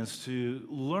Thessalonians to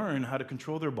learn how to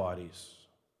control their bodies,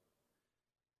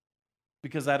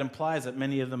 because that implies that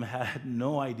many of them had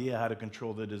no idea how to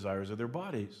control the desires of their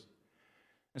bodies.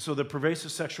 And so the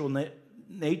pervasive sexual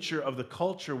nature of the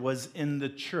culture was in the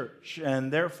church,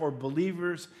 and therefore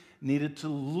believers needed to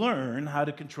learn how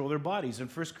to control their bodies. In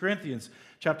 1 Corinthians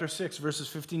chapter 6, verses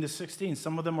 15 to 16,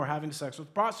 some of them were having sex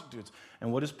with prostitutes.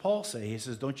 And what does Paul say? He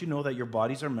says, "Don't you know that your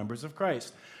bodies are members of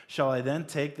Christ? Shall I then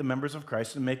take the members of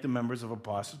Christ and make them members of a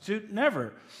prostitute?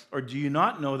 Never. Or do you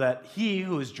not know that he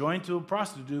who is joined to a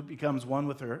prostitute becomes one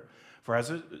with her? For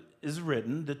as it is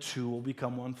written, the two will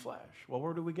become one flesh." Well,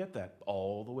 where do we get that?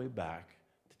 All the way back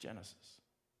to Genesis.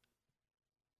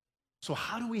 So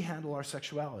how do we handle our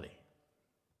sexuality?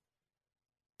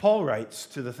 Paul writes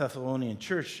to the Thessalonian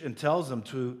church and tells them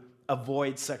to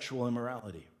avoid sexual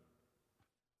immorality.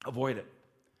 Avoid it.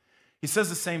 He says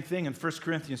the same thing in 1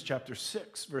 Corinthians chapter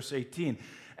 6, verse 18.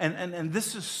 And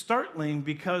this is startling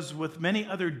because with many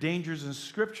other dangers in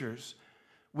scriptures,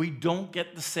 we don't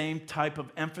get the same type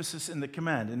of emphasis in the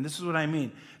command. And this is what I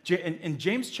mean. In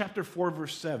James chapter 4,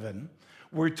 verse 7,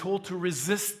 we're told to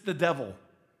resist the devil.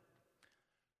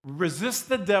 Resist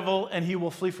the devil and he will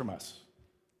flee from us.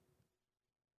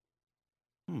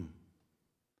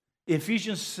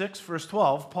 Ephesians 6, verse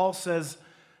 12, Paul says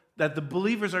that the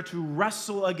believers are to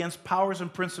wrestle against powers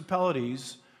and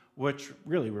principalities, which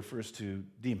really refers to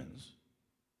demons.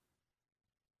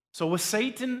 So with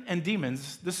Satan and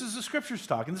demons, this is the scriptures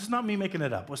talking. This is not me making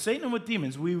it up. With Satan and with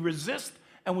demons, we resist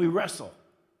and we wrestle.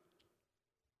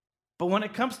 But when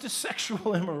it comes to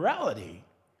sexual immorality,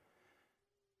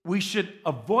 we should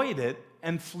avoid it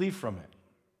and flee from it.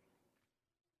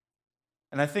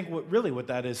 And I think what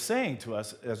that is saying to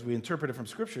us as we interpret it from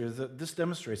Scripture is that this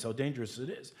demonstrates how dangerous it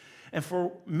is. And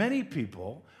for many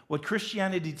people, what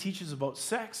Christianity teaches about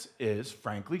sex is,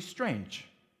 frankly, strange.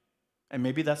 And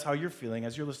maybe that's how you're feeling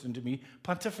as you're listening to me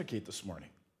pontificate this morning.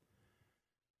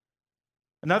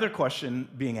 Another question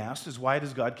being asked is, why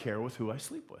does God care with who I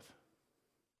sleep with?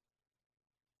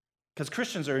 Because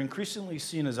Christians are increasingly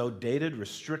seen as outdated,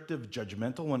 restrictive,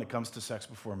 judgmental when it comes to sex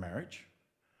before marriage,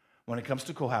 when it comes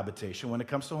to cohabitation, when it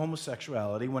comes to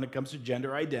homosexuality, when it comes to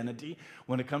gender identity,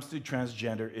 when it comes to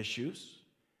transgender issues.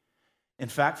 In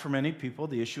fact, for many people,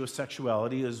 the issue of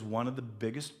sexuality is one of the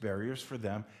biggest barriers for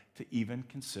them to even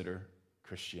consider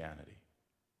Christianity.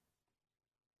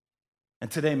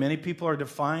 And today, many people are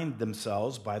defining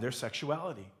themselves by their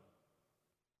sexuality.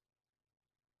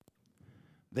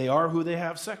 They are who they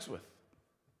have sex with.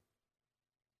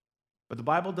 But the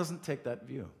Bible doesn't take that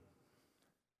view.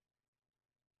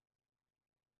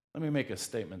 Let me make a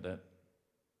statement that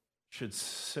should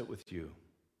sit with you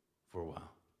for a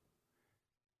while.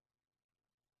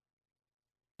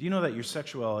 Do you know that your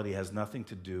sexuality has nothing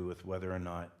to do with whether or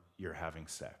not you're having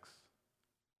sex?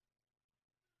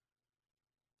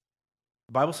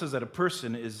 The Bible says that a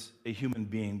person is a human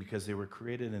being because they were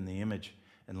created in the image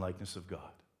and likeness of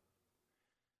God.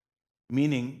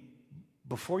 Meaning,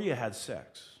 before you had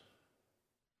sex,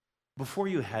 before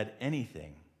you had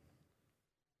anything,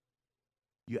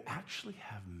 you actually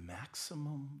have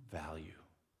maximum value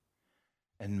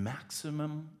and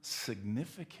maximum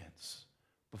significance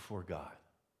before God.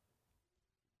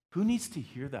 Who needs to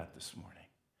hear that this morning?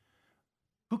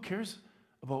 Who cares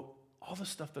about all the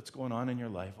stuff that's going on in your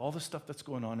life, all the stuff that's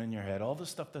going on in your head, all the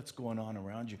stuff that's going on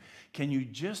around you? Can you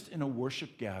just in a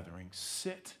worship gathering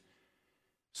sit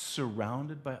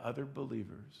surrounded by other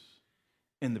believers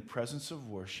in the presence of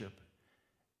worship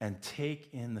and take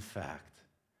in the fact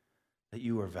that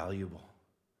you are valuable,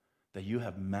 that you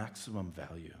have maximum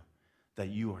value, that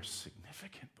you are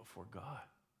significant before God,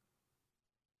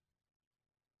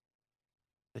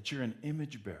 that you're an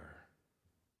image bearer?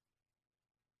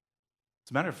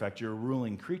 As a matter of fact, you're a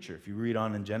ruling creature. If you read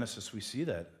on in Genesis, we see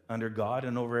that under God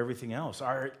and over everything else.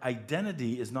 Our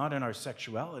identity is not in our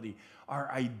sexuality.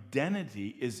 Our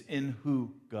identity is in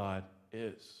who God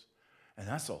is. And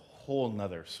that's a whole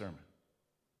nother sermon.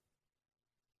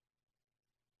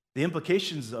 The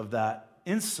implications of that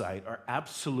insight are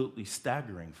absolutely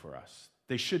staggering for us.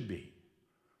 They should be.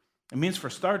 It means, for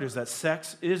starters, that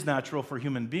sex is natural for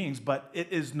human beings, but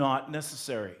it is not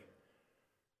necessary.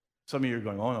 Some of you are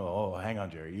going, oh, hang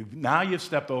on, Jerry. Now you've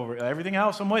stepped over. Everything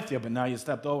else, I'm with you, but now you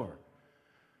stepped over.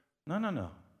 No.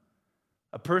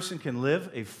 A person can live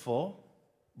a full,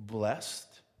 blessed,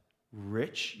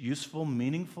 rich, useful,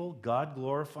 meaningful,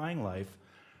 God-glorifying life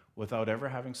without ever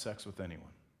having sex with anyone.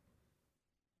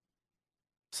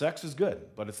 Sex is good,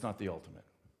 but it's not the ultimate.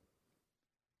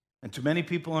 And to many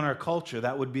people in our culture,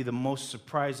 that would be the most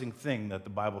surprising thing that the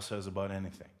Bible says about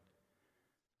anything.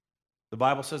 The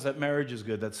Bible says that marriage is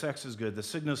good, that sex is good, that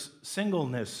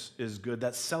singleness is good,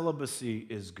 that celibacy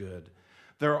is good.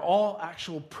 They're all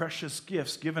actual precious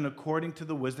gifts given according to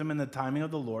the wisdom and the timing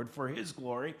of the Lord for His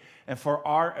glory and for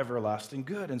our everlasting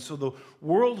good. And so the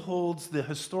world holds the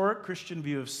historic Christian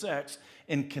view of sex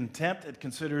in contempt. It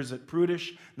considers it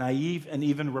prudish, naive, and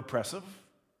even repressive.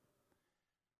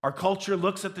 Our culture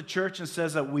looks at the church and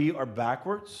says that we are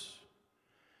backwards.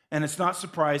 And it's not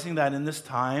surprising that in this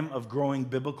time of growing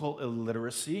biblical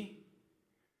illiteracy,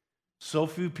 so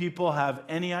few people have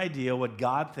any idea what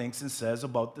God thinks and says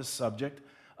about this subject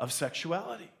of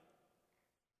sexuality.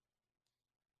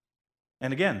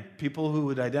 And again, people who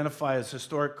would identify as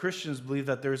historic Christians believe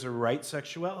that there's a right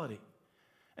sexuality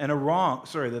and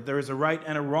that there is a right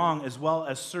and a wrong, as well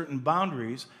as certain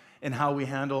boundaries in how we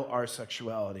handle our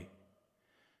sexuality.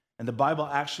 And the Bible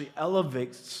actually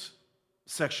elevates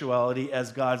sexuality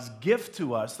as God's gift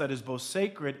to us that is both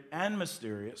sacred and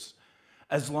mysterious,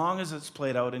 as long as it's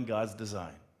played out in God's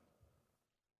design.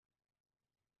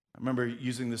 I remember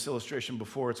using this illustration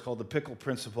before. It's called the pickle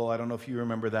principle. I don't know if you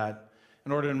remember that.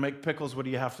 In order to make pickles, what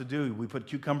do you have to do? We put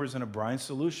cucumbers in a brine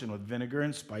solution with vinegar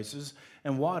and spices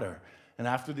and water. And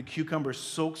after the cucumber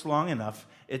soaks long enough,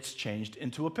 it's changed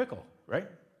into a pickle, right?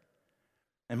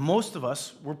 And most of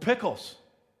us were pickles.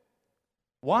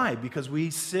 Why? Because we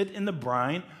sit in the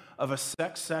brine of a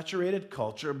sex-saturated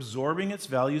culture, absorbing its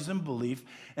values and belief,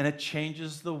 and it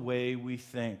changes the way we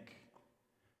think.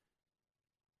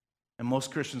 And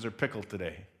most Christians are pickled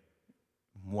today,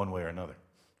 one way or another.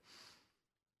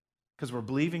 Because we're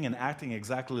believing and acting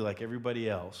exactly like everybody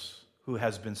else who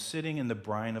has been sitting in the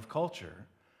brine of culture,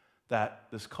 that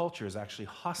this culture is actually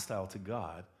hostile to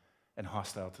God and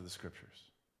hostile to the Scriptures.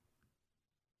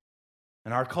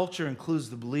 And our culture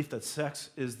includes the belief that sex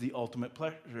is the ultimate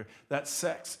pleasure, that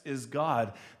sex is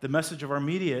God. The message of our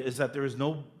media is that there is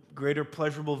no greater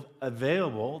pleasurable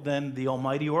available than the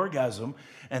almighty orgasm,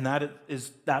 and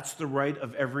that's the right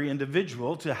of every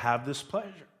individual to have this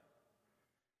pleasure.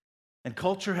 And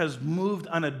culture has moved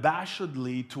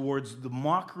unabashedly towards the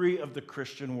mockery of the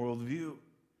Christian worldview.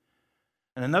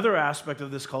 And another aspect of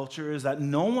this culture is that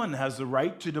no one has the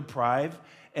right to deprive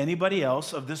anybody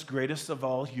else of this greatest of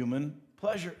all human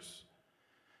pleasures.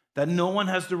 That no one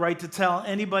has the right to tell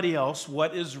anybody else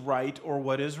what is right or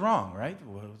what is wrong, right?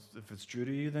 Well, if it's true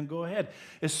to you, then go ahead.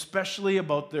 Especially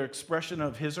about their expression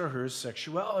of his or her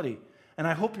sexuality. And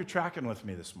I hope you're tracking with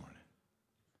me this morning.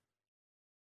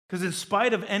 Because in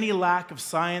spite of any lack of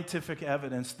scientific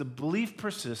evidence, the belief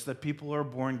persists that people are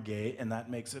born gay, and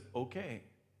that makes it okay.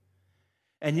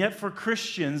 And yet for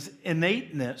Christians,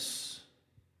 innateness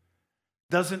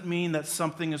doesn't mean that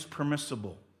something is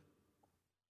permissible.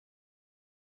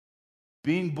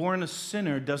 Being born a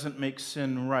sinner doesn't make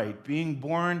sin right. Being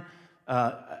born,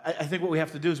 I think what we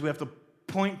have to do is we have to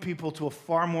point people to a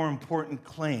far more important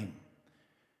claim.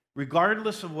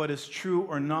 Regardless of what is true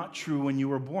or not true when you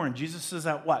were born, Jesus says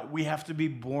that what? We have to be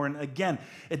born again.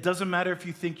 It doesn't matter if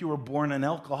you think you were born an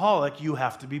alcoholic, you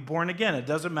have to be born again. It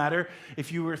doesn't matter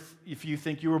if you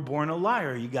think you were born a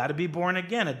liar, you got to be born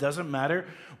again. It doesn't matter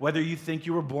whether you think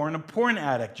you were born a porn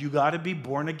addict, you got to be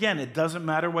born again. It doesn't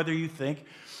matter whether you think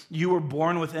you were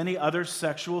born with any other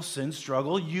sexual sin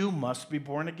struggle, you must be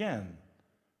born again.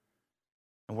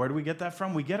 And where do we get that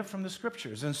from? We get it from the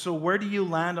Scriptures. And so where do you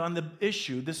land on the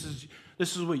issue? This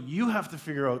is what you have to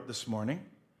figure out this morning,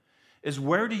 is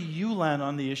where do you land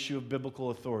on the issue of biblical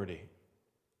authority?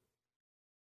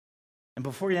 And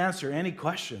before you answer any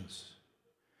questions,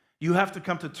 you have to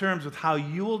come to terms with how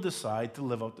you will decide to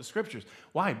live out the Scriptures.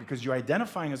 Why? Because you're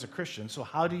identifying as a Christian, so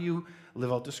how do you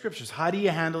live out the Scriptures? How do you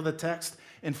handle the text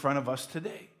in front of us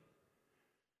today?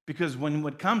 Because when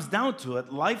it comes down to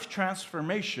it, life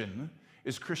transformation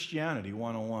is Christianity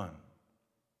 101.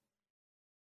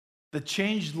 The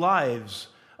changed lives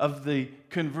of the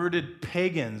converted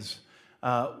pagans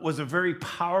was a very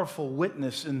powerful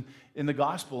witness in the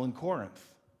gospel in Corinth.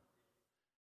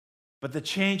 But the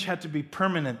change had to be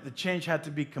permanent. The change had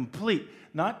to be complete,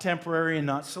 not temporary and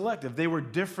not selective. They were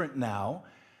different now,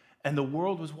 and the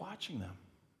world was watching them.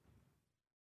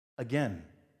 Again,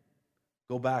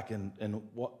 go back and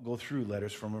go through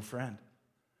Letters from a Friend.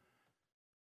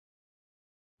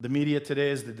 The media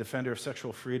today is the defender of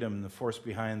sexual freedom and the force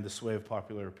behind the sway of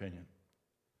popular opinion.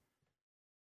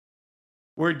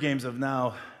 Word games have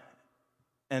now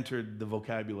entered the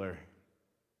vocabulary.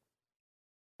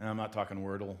 And I'm not talking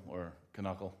Wordle or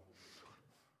Knuckle.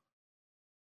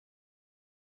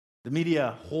 The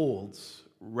media holds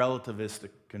relativistic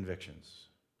convictions,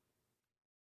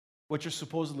 which are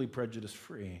supposedly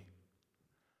prejudice-free,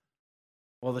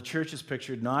 while the church is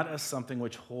pictured not as something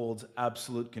which holds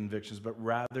absolute convictions, but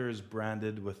rather is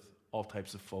branded with all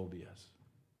types of phobias.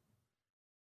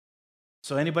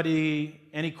 So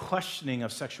any questioning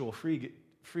of sexual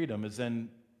freedom is then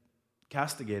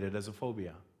castigated as a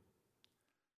phobia.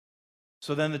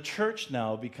 So then the church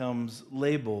now becomes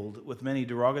labeled with many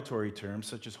derogatory terms,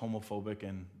 such as homophobic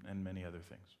and many other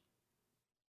things.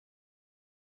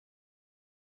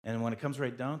 And when it comes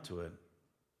right down to it,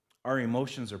 our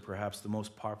emotions are perhaps the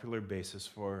most popular basis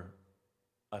for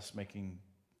us making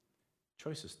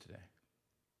choices today.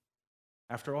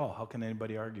 After all, how can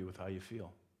anybody argue with how you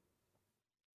feel?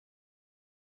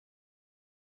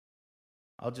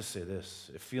 I'll just say this.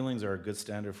 If feelings are a good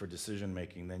standard for decision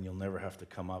making, then you'll never have to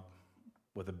come up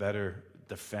with a better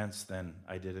defense than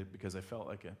I did it because I felt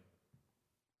like it.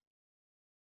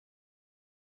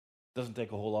 It doesn't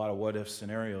take a whole lot of what-if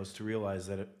scenarios to realize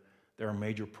that there are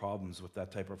major problems with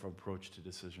that type of approach to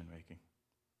decision making.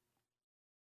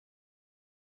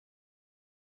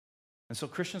 And so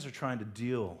Christians are trying to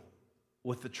deal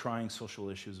with the trying social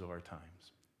issues of our times.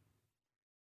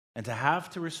 And to have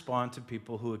to respond to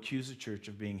people who accuse the church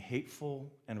of being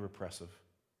hateful and repressive.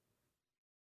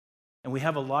 And we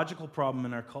have a logical problem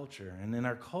in our culture, and in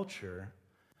our culture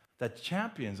that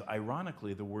champions,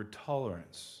 ironically, the word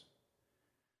tolerance,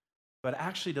 but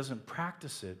actually doesn't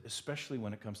practice it, especially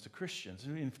when it comes to Christians.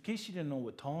 And in case you didn't know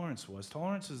what tolerance was,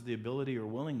 tolerance is the ability or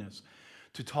willingness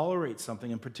to tolerate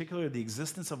something, in particular the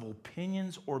existence of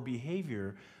opinions or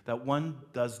behavior that one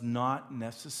does not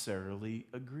necessarily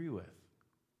agree with.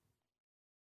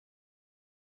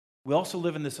 We also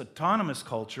live in this autonomous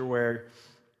culture where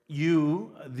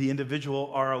you, the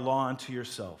individual, are a law unto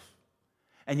yourself.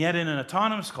 And yet in an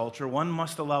autonomous culture, one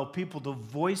must allow people to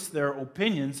voice their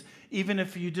opinions even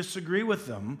if you disagree with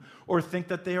them or think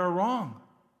that they are wrong.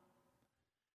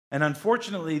 And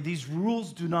unfortunately, these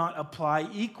rules do not apply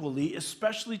equally,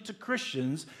 especially to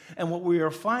Christians. And what we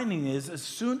are finding is as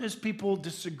soon as people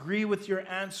disagree with your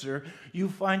answer, you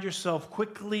find yourself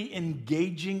quickly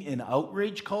engaging in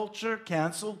outrage culture,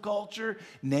 cancel culture,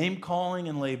 name-calling,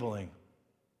 and labeling.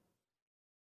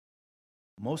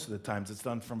 Most of the times it's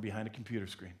done from behind a computer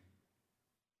screen.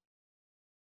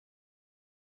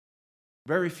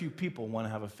 Very few people want to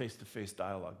have a face-to-face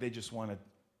dialogue. They just want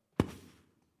to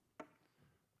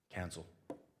cancel.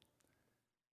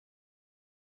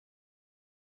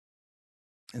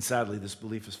 And sadly, this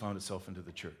belief has found itself into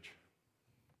the church.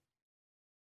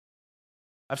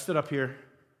 I've stood up here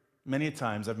many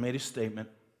times. I've made a statement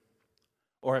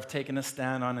or I've taken a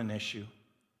stand on an issue.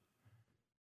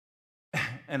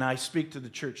 And I speak to the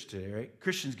church today, right?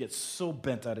 Christians get so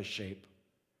bent out of shape.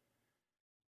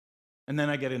 And then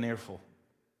I get an earful.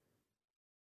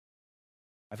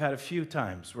 I've had a few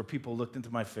times where people looked into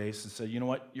my face and said, you know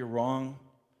what, you're wrong.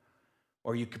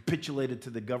 Or you capitulated to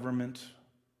the government.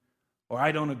 Or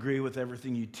I don't agree with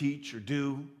everything you teach or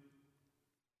do.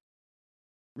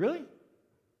 Really?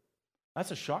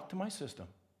 That's a shock to my system.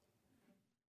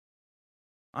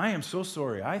 I am so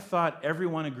sorry. I thought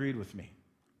everyone agreed with me.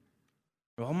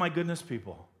 Oh my goodness,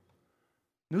 people.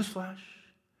 Newsflash.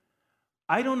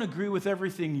 I don't agree with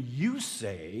everything you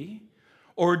say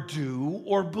or do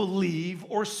or believe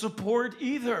or support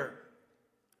either.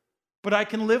 But I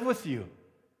can live with you.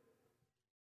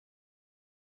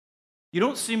 You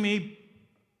don't see me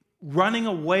running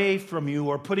away from you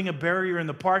or putting a barrier in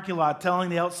the parking lot telling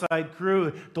the outside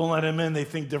crew, don't let them in, they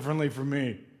think differently from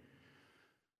me.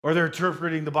 Or they're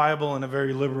interpreting the Bible in a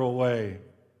very liberal way.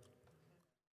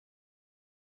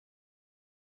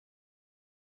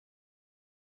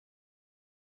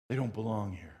 They don't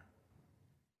belong here.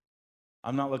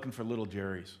 I'm not looking for little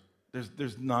Jerry's.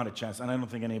 There's not a chance, and I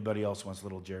don't think anybody else wants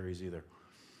little Jerry's either.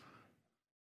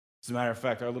 As a matter of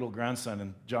fact, our little grandson,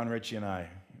 and John Ritchie and I,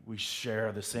 we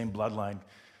share the same bloodline.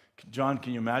 John,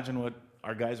 can you imagine what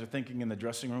our guys are thinking in the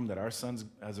dressing room, that our son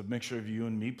has a mixture of you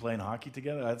and me playing hockey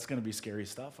together? That's going to be scary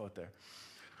stuff out there.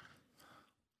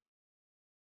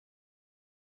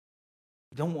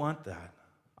 I don't want that.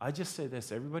 I just say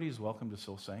this, everybody is welcome to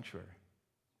Soul Sanctuary.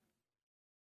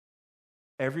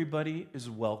 Everybody is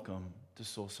welcome to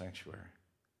Soul Sanctuary.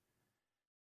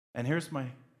 And here's my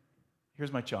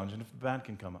challenge, and if the band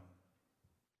can come up.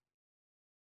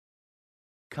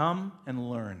 Come and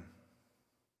learn.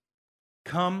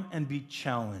 Come and be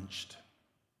challenged.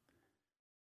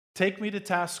 Take me to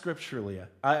task scripturally.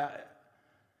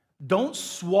 Don't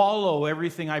swallow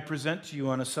everything I present to you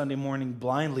on a Sunday morning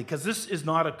blindly, because this is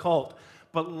not a cult.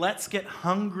 but let's get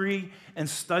hungry and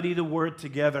study the Word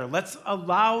together. Let's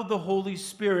allow the Holy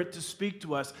Spirit to speak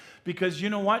to us, because you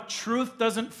know what? Truth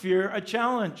doesn't fear a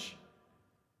challenge.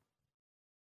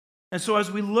 And so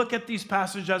as we look at these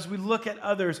passages, as we look at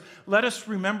others, let us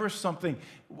remember something.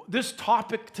 This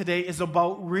topic today is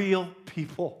about real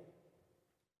people.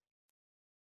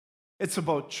 It's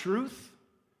about truth,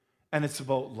 and it's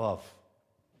about love.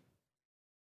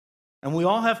 And we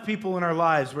all have people in our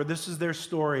lives where this is their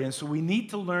story, and so we need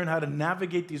to learn how to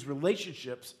navigate these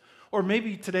relationships. Or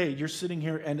maybe today you're sitting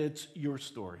here and it's your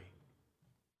story.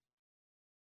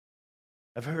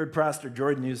 I've heard Pastor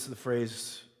Jordan use the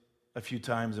phrase a few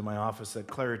times in my office that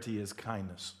clarity is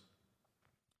kindness.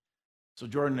 So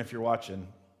Jordan, if you're watching,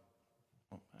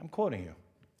 I'm quoting you.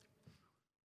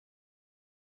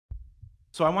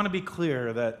 So I want to be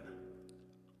clear that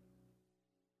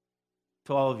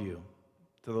to all of you,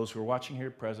 to those who are watching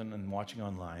here present and watching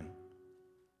online,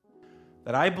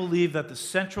 that I believe that the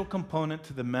central component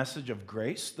to the message of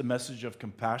grace, the message of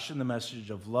compassion, the message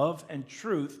of love and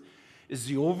truth is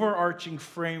the overarching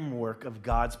framework of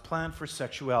God's plan for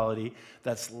sexuality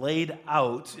that's laid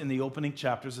out in the opening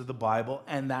chapters of the Bible,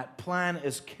 and that plan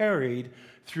is carried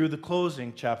through the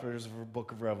closing chapters of the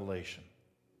book of Revelation.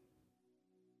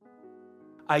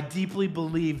 I deeply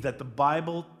believe that the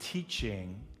Bible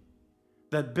teaching,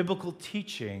 that biblical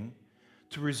teaching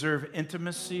to reserve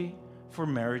intimacy for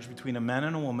marriage between a man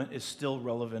and a woman is still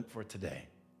relevant for today.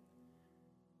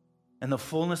 And the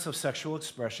fullness of sexual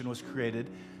expression was created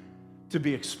to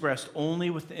be expressed only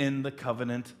within the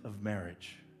covenant of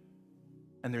marriage.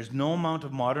 And there's no amount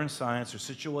of modern science or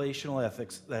situational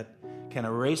ethics that can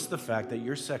erase the fact that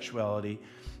your sexuality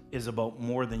is about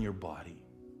more than your body.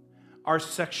 Our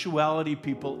sexuality,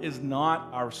 people, is not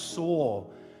our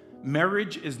soul.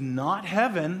 Marriage is not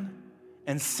heaven,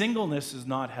 and singleness is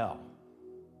not hell.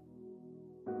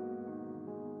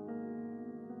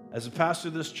 As a pastor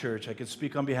of this church, I can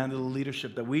speak on behalf of the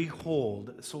leadership that we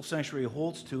hold, Soul Sanctuary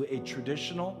holds to a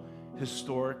traditional,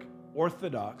 historic,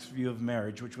 orthodox view of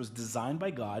marriage, which was designed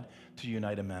by God to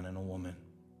unite a man and a woman.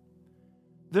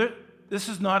 This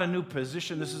is not a new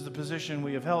position. This is the position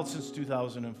we have held since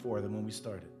 2004, when we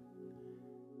started.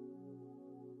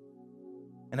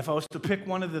 And if I was to pick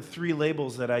one of the three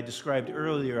labels that I described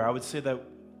earlier, I would say that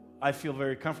I feel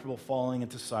very comfortable falling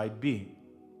into side B.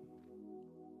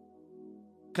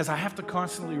 Because I have to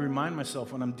constantly remind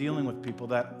myself when I'm dealing with people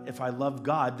that if I love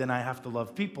God, then I have to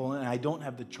love people, and I don't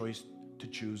have the choice to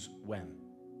choose when.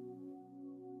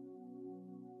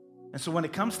 And so when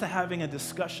it comes to having a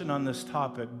discussion on this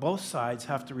topic, both sides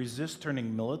have to resist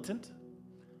turning militant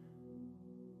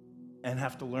and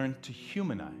have to learn to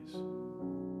humanize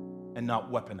and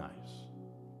not weaponize.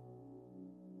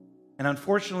 And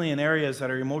unfortunately, in areas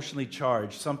that are emotionally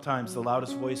charged, sometimes the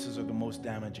loudest voices are the most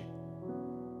damaging.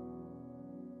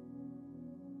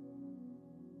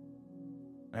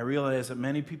 I realize that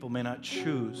many people may not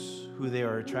choose who they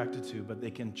are attracted to, but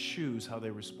they can choose how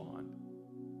they respond.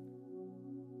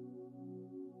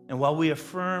 And while we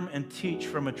affirm and teach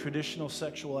from a traditional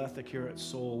sexual ethic here at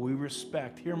Soul, we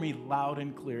respect, hear me loud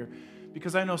and clear,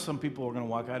 because I know some people are going to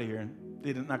walk out of here and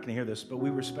they're not going to hear this, but we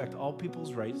respect all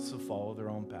people's rights to follow their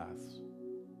own paths.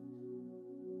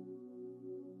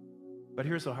 But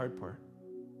here's the hard part.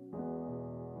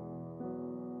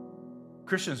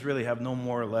 Christians really have no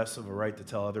more or less of a right to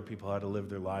tell other people how to live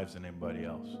their lives than anybody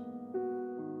else.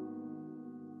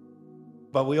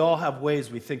 But we all have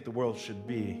ways we think the world should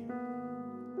be.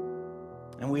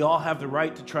 And we all have the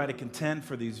right to try to contend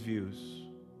for these views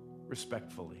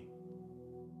respectfully.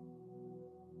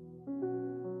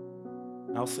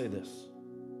 And I'll say this.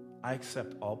 I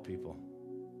accept all people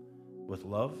with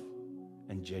love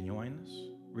and genuineness,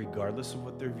 regardless of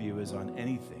what their view is on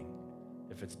anything,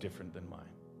 if it's different than mine.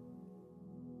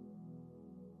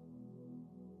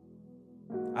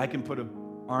 I can put an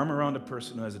arm around a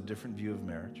person who has a different view of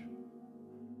marriage,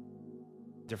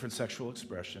 different sexual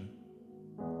expression.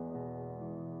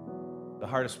 The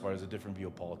hardest part is a different view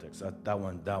of politics. That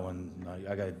one,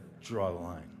 I got to draw the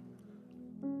line.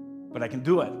 But I can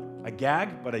do it. I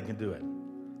gag, but I can do it.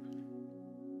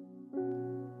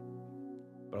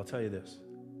 But I'll tell you this.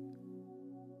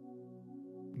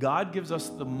 God gives us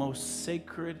the most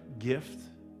sacred gift,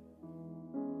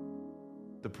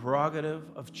 the prerogative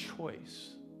of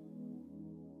choice.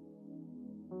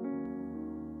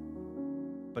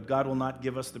 But God will not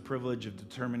give us the privilege of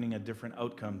determining a different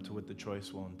outcome to what the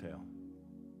choice will entail.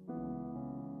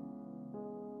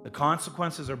 The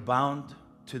consequences are bound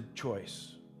to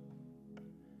choice.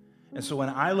 And so when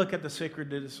I look at the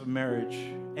sacredness of marriage,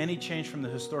 any change from the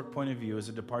historic point of view is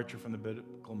a departure from the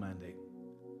biblical mandate.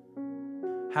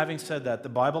 Having said that, the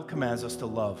Bible commands us to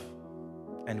love,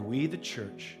 and we, the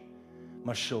church,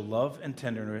 must show love and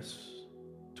tenderness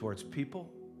towards people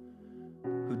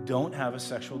who don't have a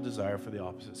sexual desire for the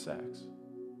opposite sex.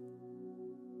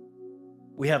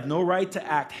 We have no right to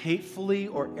act hatefully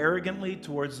or arrogantly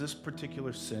towards this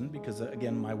particular sin because,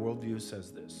 again, my worldview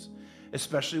says this,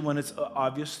 especially when it's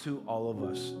obvious to all of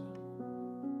us.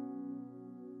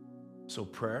 So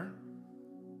prayer,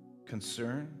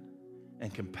 concern,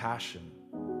 and compassion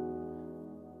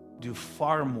do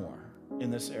far more in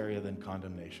this area than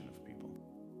condemnation of people.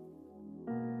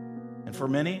 And for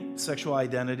many, sexual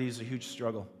identity is a huge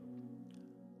struggle.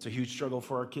 It's a huge struggle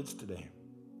for our kids today.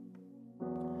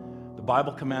 The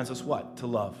Bible commands us what? To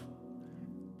love.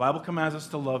 The Bible commands us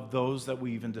to love those that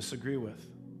we even disagree with.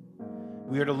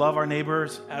 We are to love our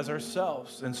neighbors as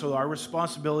ourselves. And so our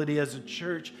responsibility as a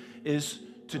church is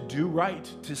to do right,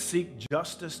 to seek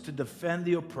justice, to defend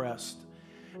the oppressed.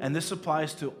 And this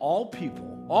applies to all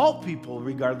people,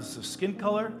 regardless of skin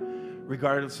color,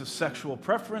 regardless of sexual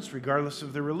preference, regardless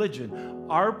of their religion.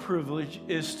 Our privilege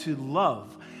is to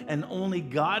love, and only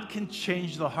God can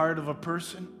change the heart of a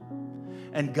person.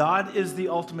 And God is the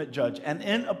ultimate judge. And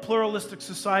in a pluralistic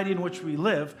society in which we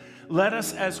live, let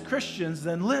us as Christians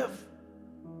then live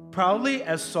proudly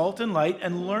as salt and light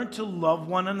and learn to love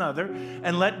one another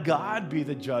and let God be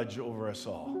the judge over us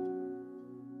all.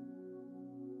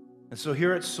 And so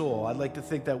here at Soul, I'd like to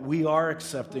think that we are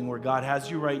accepting where God has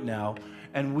you right now,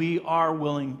 and we are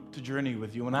willing to journey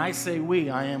with you. When I say we,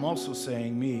 I am also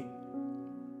saying me.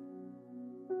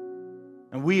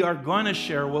 And we are going to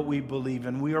share what we believe,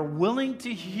 and we are willing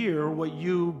to hear what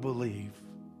you believe.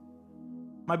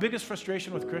 My biggest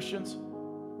frustration with Christians,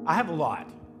 I have a lot.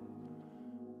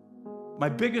 My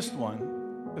biggest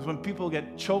one is when people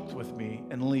get choked with me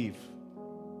and leave.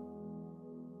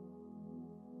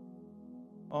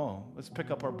 Oh, let's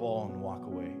pick up our ball and walk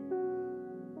away.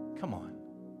 Come on.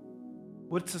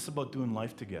 What's this about doing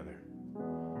life together?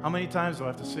 How many times do I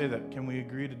have to say that? Can we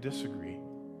agree to disagree?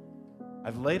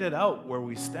 I've laid it out where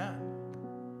we stand,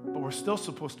 but we're still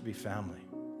supposed to be family.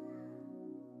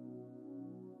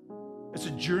 It's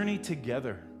a journey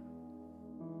together.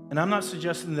 And I'm not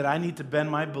suggesting that I need to bend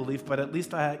my belief, but at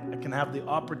least I can have the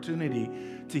opportunity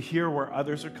to hear where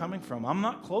others are coming from. I'm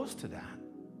not close to that.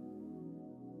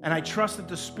 And I trust that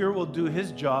the Spirit will do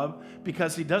His job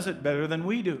because He does it better than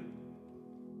we do.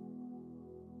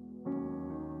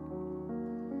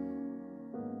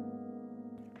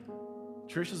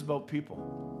 Church is about people.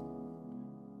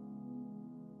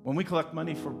 When we collect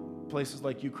money for places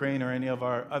like Ukraine or any of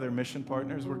our other mission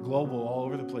partners, we're global all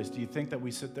over the place. Do you think that we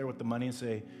sit there with the money and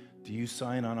say, do you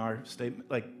sign on our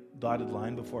statement, like dotted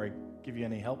line, before I give you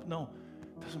any help? No,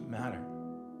 it doesn't matter.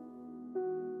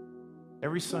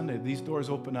 Every Sunday, these doors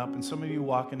open up, and some of you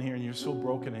walk in here and you're so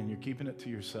broken and you're keeping it to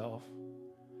yourself.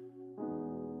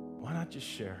 Why not just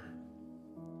share?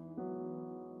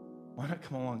 Why not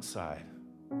come alongside?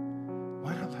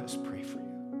 Why not let us pray for you?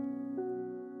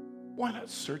 Why not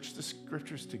search the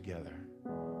scriptures together?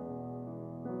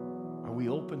 Are we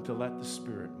open to let the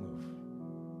Spirit move?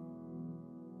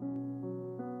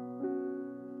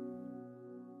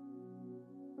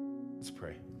 Let's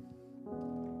pray.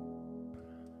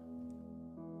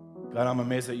 God, I'm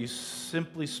amazed that you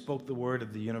simply spoke the word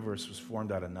of the universe was formed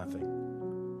out of nothing.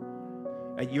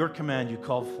 At your command, you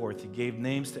called forth. You gave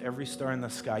names to every star in the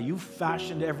sky. You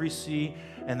fashioned every sea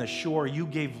and the shore. You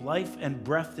gave life and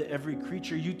breath to every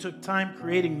creature. You took time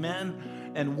creating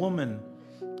man and woman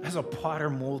as a potter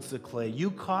molds the clay.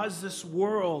 You caused this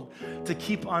world to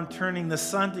keep on turning, the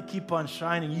sun to keep on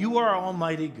shining. You are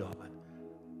Almighty God.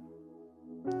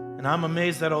 And I'm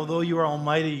amazed that although you are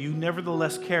almighty, you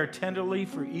nevertheless care tenderly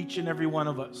for each and every one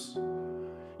of us.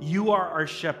 You are our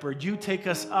shepherd. You take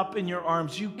us up in your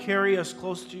arms. You carry us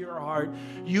close to your heart.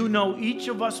 You know each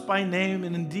of us by name,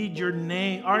 and indeed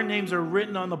our names are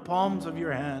written on the palms of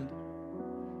your hand.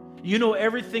 You know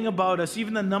everything about us,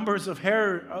 even the numbers of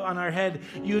hair on our head.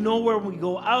 You know where we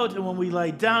go out and when we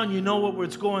lie down. You know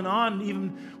what's going on, even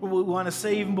what we want to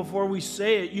say even before we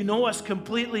say it. You know us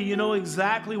completely. You know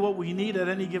exactly what we need at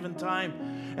any given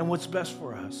time and what's best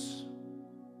for us.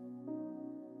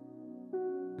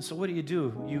 And so what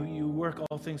do? You work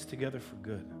all things together for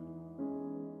good.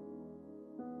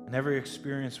 And every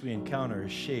experience we encounter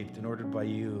is shaped and ordered by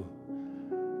you,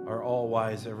 our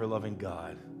all-wise, ever-loving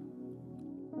God,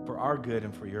 for our good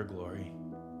and for your glory,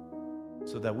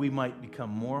 so that we might become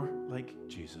more like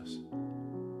Jesus.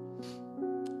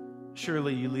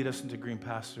 Surely you lead us into green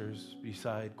pastures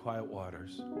beside quiet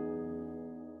waters.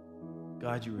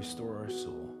 God, you restore our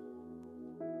soul.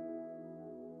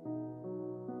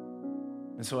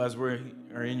 And so as we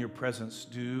are in your presence,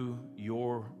 do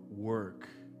your work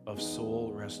of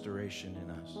soul restoration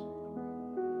in us.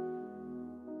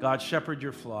 God, shepherd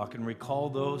your flock and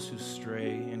recall those who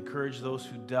stray, encourage those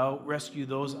who doubt, rescue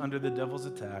those under the devil's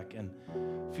attack, and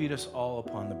feed us all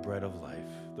upon the bread of life,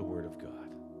 the Word of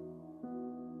God.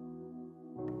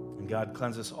 And God,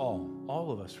 cleanse us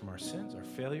all of us from our sins, our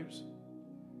failures,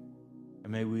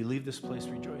 and may we leave this place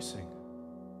rejoicing.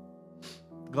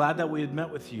 Glad that we had met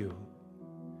with you,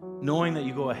 knowing that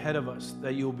you go ahead of us,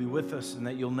 that you will be with us, and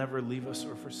that you'll never leave us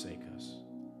or forsake us.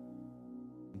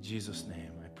 In Jesus'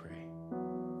 name I pray.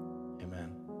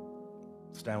 Amen.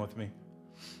 Stand with me.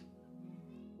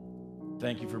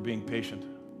 Thank you for being patient.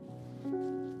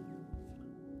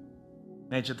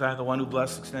 Nachatai, the one who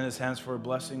blessed, extend his hands for a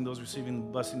blessing. Those receiving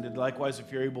the blessing did likewise.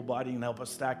 If you're able-bodied and help us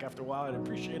stack after a while, I'd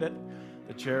appreciate it.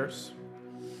 The chairs.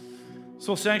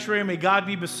 Soul Sanctuary, may God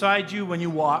be beside you when you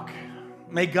walk.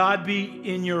 May God be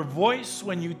in your voice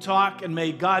when you talk, and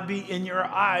may God be in your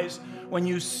eyes when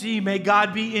you see. May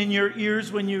God be in your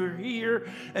ears when you hear,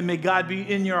 and may God be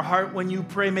in your heart when you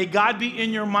pray. May God be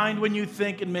in your mind when you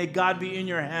think, and may God be in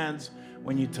your hands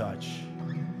when you touch.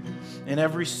 In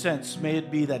every sense, may it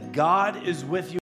be that God is with you.